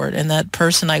passport and that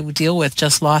person I deal with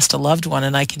just lost a loved one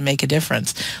and I can make a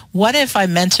difference? What if I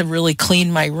meant to really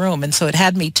clean my room, and so it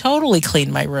had me totally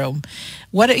clean my room?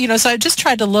 So I just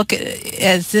tried to look at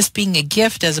this being a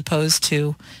gift as opposed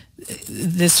to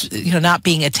this, not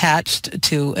being attached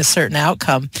to a certain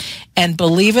outcome. And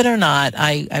believe it or not,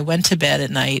 I went to bed at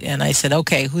night and I said,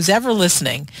 okay, who's ever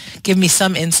listening, give me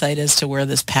some insight as to where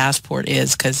this passport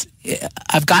is, because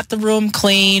I've got the room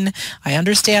clean. I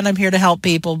understand I'm here to help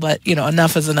people, but,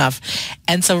 enough is enough.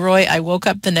 And so, Roy, I woke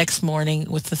up the next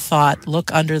morning with the thought,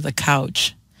 look under the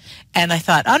couch. And I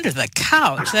thought, under the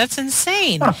couch? That's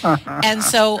insane. And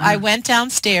so I went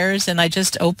downstairs and I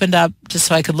just opened up just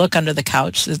so I could look under the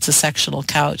couch. It's a sectional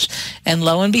couch. And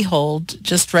lo and behold,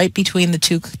 just right between the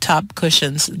two top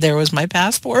cushions, there was my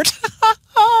passport.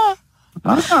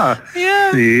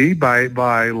 Yeah. See,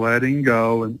 by letting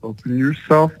go and open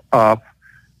yourself up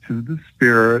to the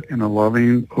Spirit in a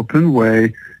loving, open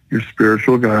way, your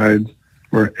spiritual guides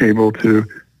were able to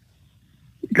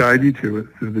guide you to it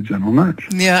through the gentle nudge.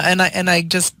 Yeah, and I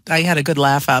had a good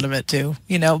laugh out of it too,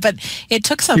 but it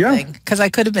took something, because I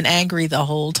could have been angry the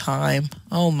whole time.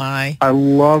 Oh my. I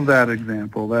love that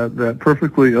example. That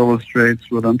perfectly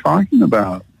illustrates what I'm talking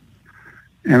about.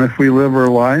 And if we live our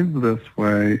lives this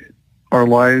way, our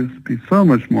lives be so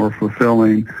much more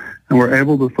fulfilling, and we're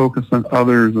able to focus on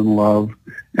others in love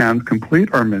and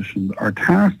complete our mission, our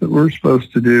task that we're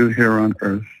supposed to do here on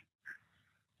earth.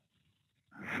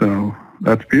 So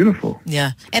that's beautiful.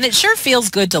 Yeah. And it sure feels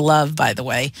good to love, by the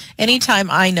way. Anytime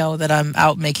I know that I'm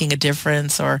out making a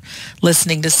difference or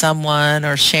listening to someone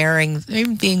or sharing,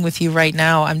 even being with you right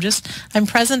now, I'm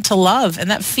present to love, and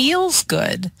that feels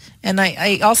good. And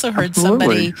I also heard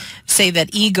somebody say that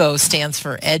ego stands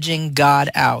for edging God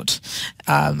out.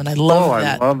 And I love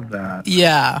that. I love that.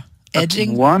 Yeah. That's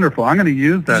wonderful. I'm going to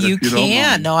use that. You if you don't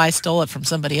mind. No, I stole it from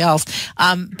somebody else.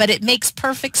 But it makes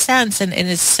perfect sense, and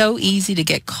it's so easy to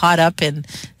get caught up in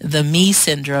the me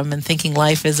syndrome and thinking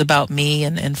life is about me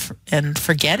and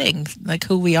forgetting like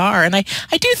who we are. And I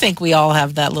do think we all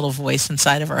have that little voice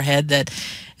inside of our head that,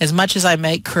 as much as I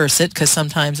might curse it, because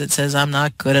sometimes it says I'm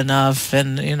not good enough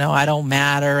and I don't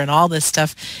matter and all this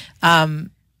stuff,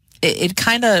 it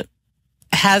kind of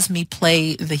has me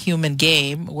play the human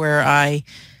game where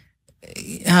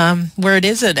where it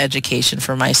is an education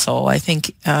for my soul. I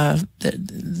think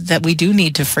that we do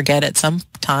need to forget it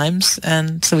sometimes,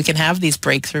 and so we can have these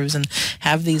breakthroughs and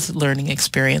have these learning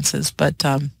experiences. But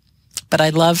I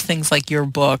love things like your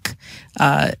book,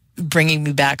 bringing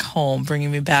me back home,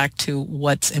 bringing me back to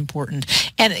what's important.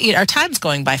 And our time's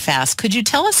going by fast. Could you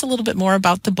tell us a little bit more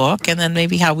about the book, and then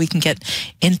maybe how we can get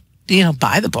in,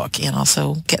 buy the book and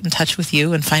also get in touch with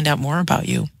you and find out more about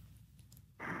you?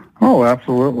 Oh,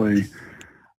 absolutely.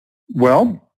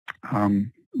 Well,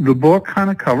 the book kind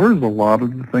of covers a lot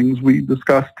of the things we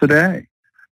discussed today.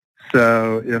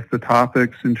 So if the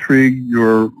topics intrigue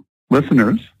your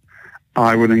listeners,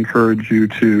 I would encourage you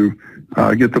to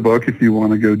get the book if you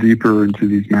want to go deeper into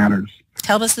these matters.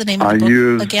 Tell us the name of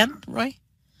the book again, Roy.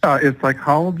 It's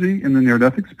Psychology in the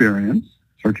Near-Death Experience,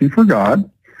 Searching for God,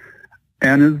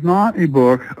 and is not a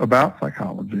book about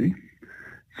psychology.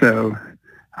 So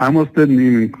I almost didn't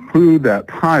even include that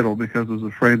title because I was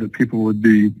afraid that people would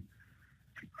be,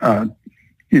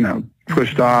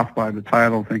 pushed off by the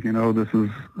title thinking, oh, this is,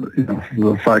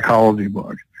 a psychology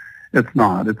book. It's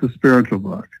not. It's a spiritual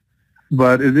book.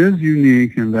 But it is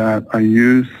unique in that I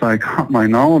use my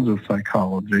knowledge of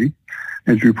psychology,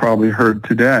 as you probably heard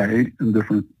today in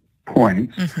different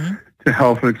points, to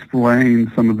help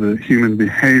explain some of the human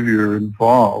behavior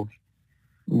involved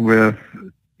with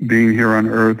being here on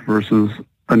Earth versus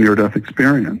a near-death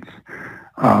experience.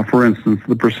 For instance,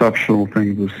 the perceptual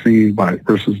things of seeing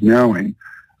versus knowing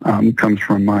comes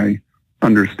from my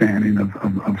understanding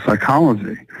of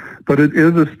psychology. But it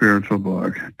is a spiritual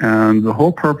book, and the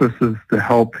whole purpose is to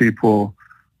help people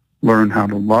learn how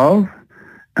to love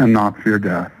and not fear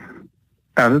death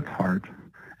at its heart,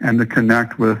 and to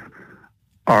connect with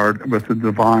the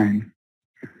divine.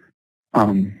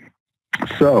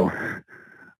 So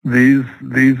these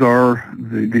are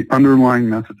the underlying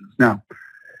messages. Now,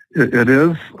 it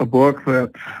is a book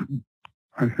that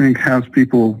I think has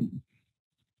people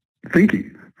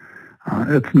thinking.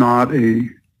 It's not a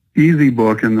easy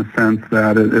book in the sense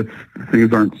that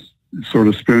things aren't sort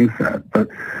of spoon-fed. But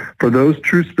for those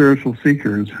true spiritual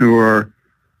seekers who are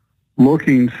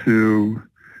looking to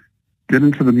get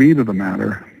into the meat of the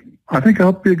matter, I think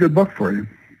it'll be a good book for you.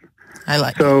 I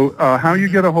like it. So how you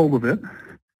get a hold of it,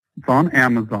 it's on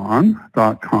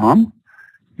Amazon.com.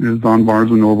 It is on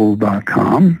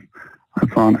BarnesandNoble.com.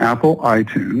 It's on Apple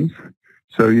iTunes.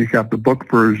 So you have the book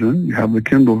version. You have the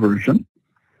Kindle version.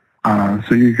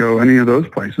 So you go any of those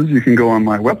places. You can go on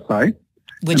my website.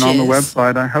 Which and on is? The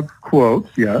website, I have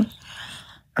quotes, yes.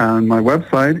 And my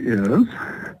website is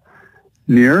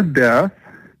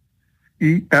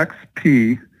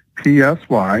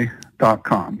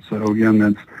neardeathexppsy.com. So again,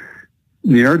 that's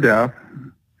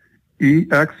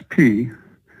neardeathexppsy,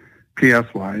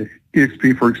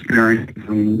 EXP for experience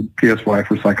and PSY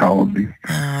for psychology. Oh,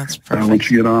 that's perfect.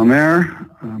 Once you get on there,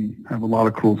 have a lot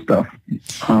of cool stuff,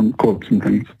 quotes and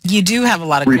things. You do have a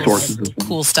lot of resources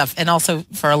cool stuff. And also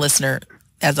for our listener,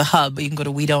 as a hub, you can go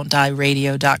to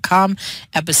wedon'tdieradio.com,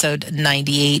 episode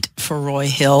 98 for Roy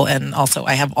Hill. And also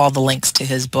I have all the links to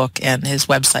his book and his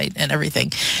website and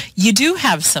everything. You do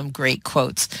have some great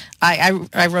quotes.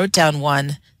 I wrote down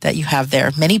one that you have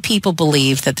there. Many people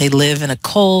believe that they live in a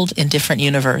cold, indifferent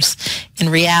universe. In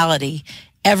reality,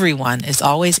 everyone is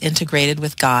always integrated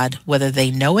with God, whether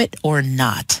they know it or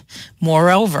not.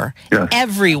 Moreover, Yes.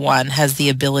 everyone has the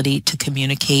ability to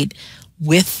communicate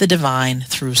with the divine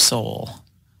through soul.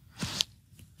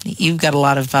 You've got a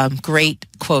lot of great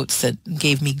quotes that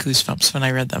gave me goosebumps when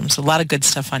I read them. So a lot of good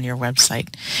stuff on your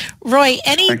website. Roy,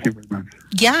 Thank you very much.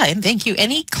 Yeah, and thank you.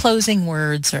 Any closing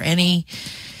words or any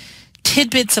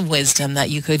tidbits of wisdom that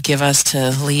you could give us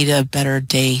to lead a better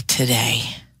day today?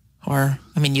 Or,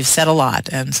 I mean, you've said a lot,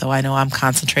 and so I know I'm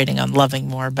concentrating on loving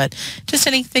more, but just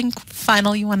anything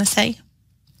final you want to say?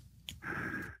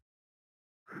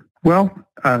 Well,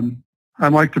 I'd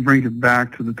like to bring it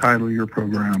back to the title of your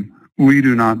program, We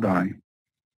Do Not Die.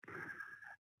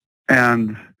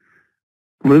 And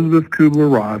Elizabeth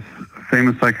Kubler-Ross, a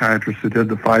famous psychiatrist who did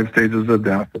the 5 stages of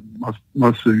death,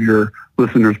 most of your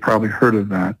listeners probably heard of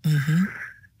that. Mm-hmm.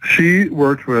 She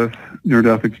worked with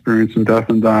near-death experience and death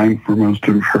and dying for most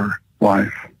of her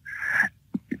life.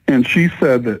 And she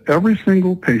said that every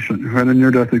single patient who had a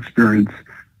near-death experience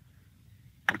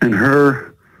in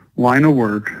her line of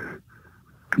work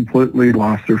completely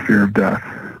lost their fear of death,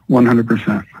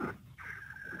 100%.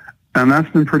 And that's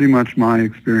been pretty much my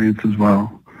experience as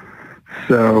well.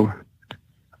 So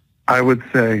I would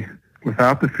say,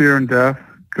 without the fear of death,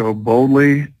 go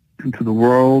boldly into the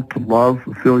world to love,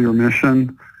 fulfill your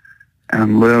mission,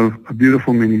 and live a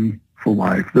beautiful, meaningful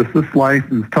life. This life,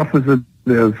 as tough as it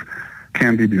is,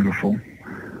 can be beautiful.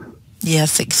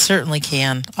 Yes, it certainly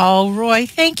can. Oh, Roy,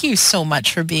 thank you so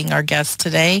much for being our guest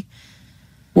today.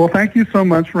 Well, thank you so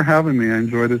much for having me. I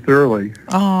enjoyed it thoroughly.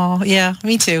 Oh, yeah,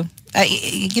 me too.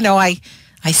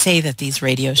 I say that these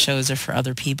radio shows are for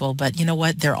other people, but you know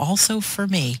what? They're also for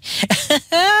me.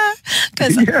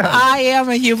 Because I am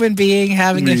a human being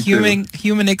having a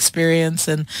human experience.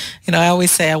 And, I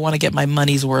always say I want to get my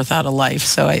money's worth out of life.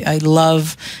 So I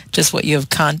love just what you have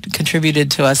contributed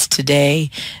to us today,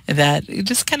 that it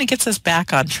just kind of gets us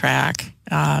back on track.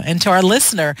 And to our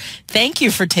listener, thank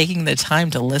you for taking the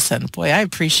time to listen. Boy, I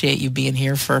appreciate you being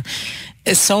here for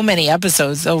so many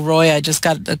episodes. Oh, Roy, I just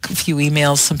got a few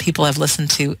emails. Some people have listened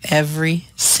to every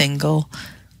single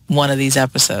one of these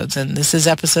episodes, and this is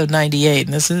episode 98,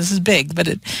 and this is big, but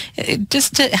it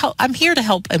just to help. I'm here to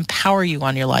help empower you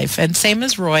on your life, and same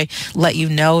as Roy, let you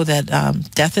know that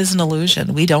death is an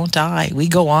illusion. We don't die. We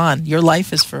go on. Your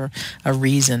life is for a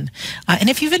reason. And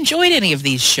if you've enjoyed any of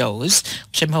these shows,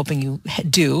 which I'm hoping you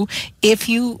do, if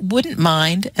you wouldn't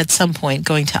mind at some point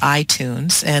going to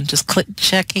iTunes and just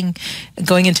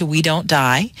going into We Don't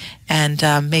Die,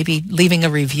 and maybe leaving a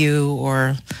review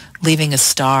or leaving a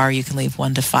star. You can leave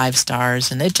 1 to 5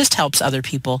 stars, and it just helps other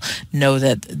people know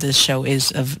that this show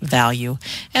is of value.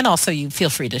 And also, you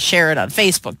feel free to share it on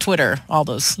Facebook, Twitter, all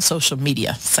those social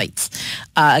media sites.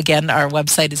 Again, our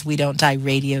website is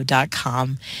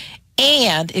wedon'tdieradio.com.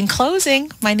 And in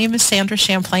closing, my name is Sandra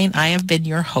Champlain. I have been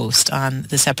your host on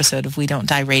this episode of We Don't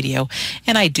Die Radio,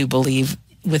 and I do believe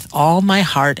with all my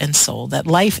heart and soul that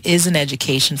life is an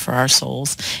education for our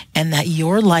souls, and that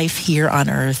your life here on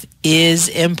earth is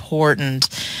important.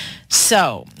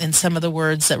 So, in some of the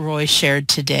words that Roy shared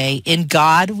today, in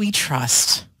God we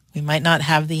trust. We might not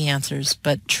have the answers,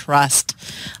 but trust.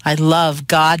 I love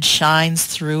God shines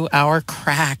through our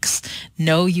cracks.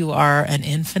 Know you are an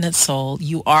infinite soul.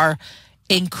 You are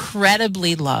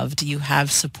incredibly loved. You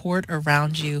have support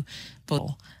around you,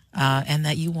 and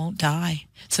that you won't die.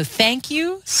 So thank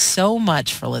you so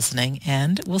much for listening,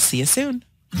 and we'll see you soon.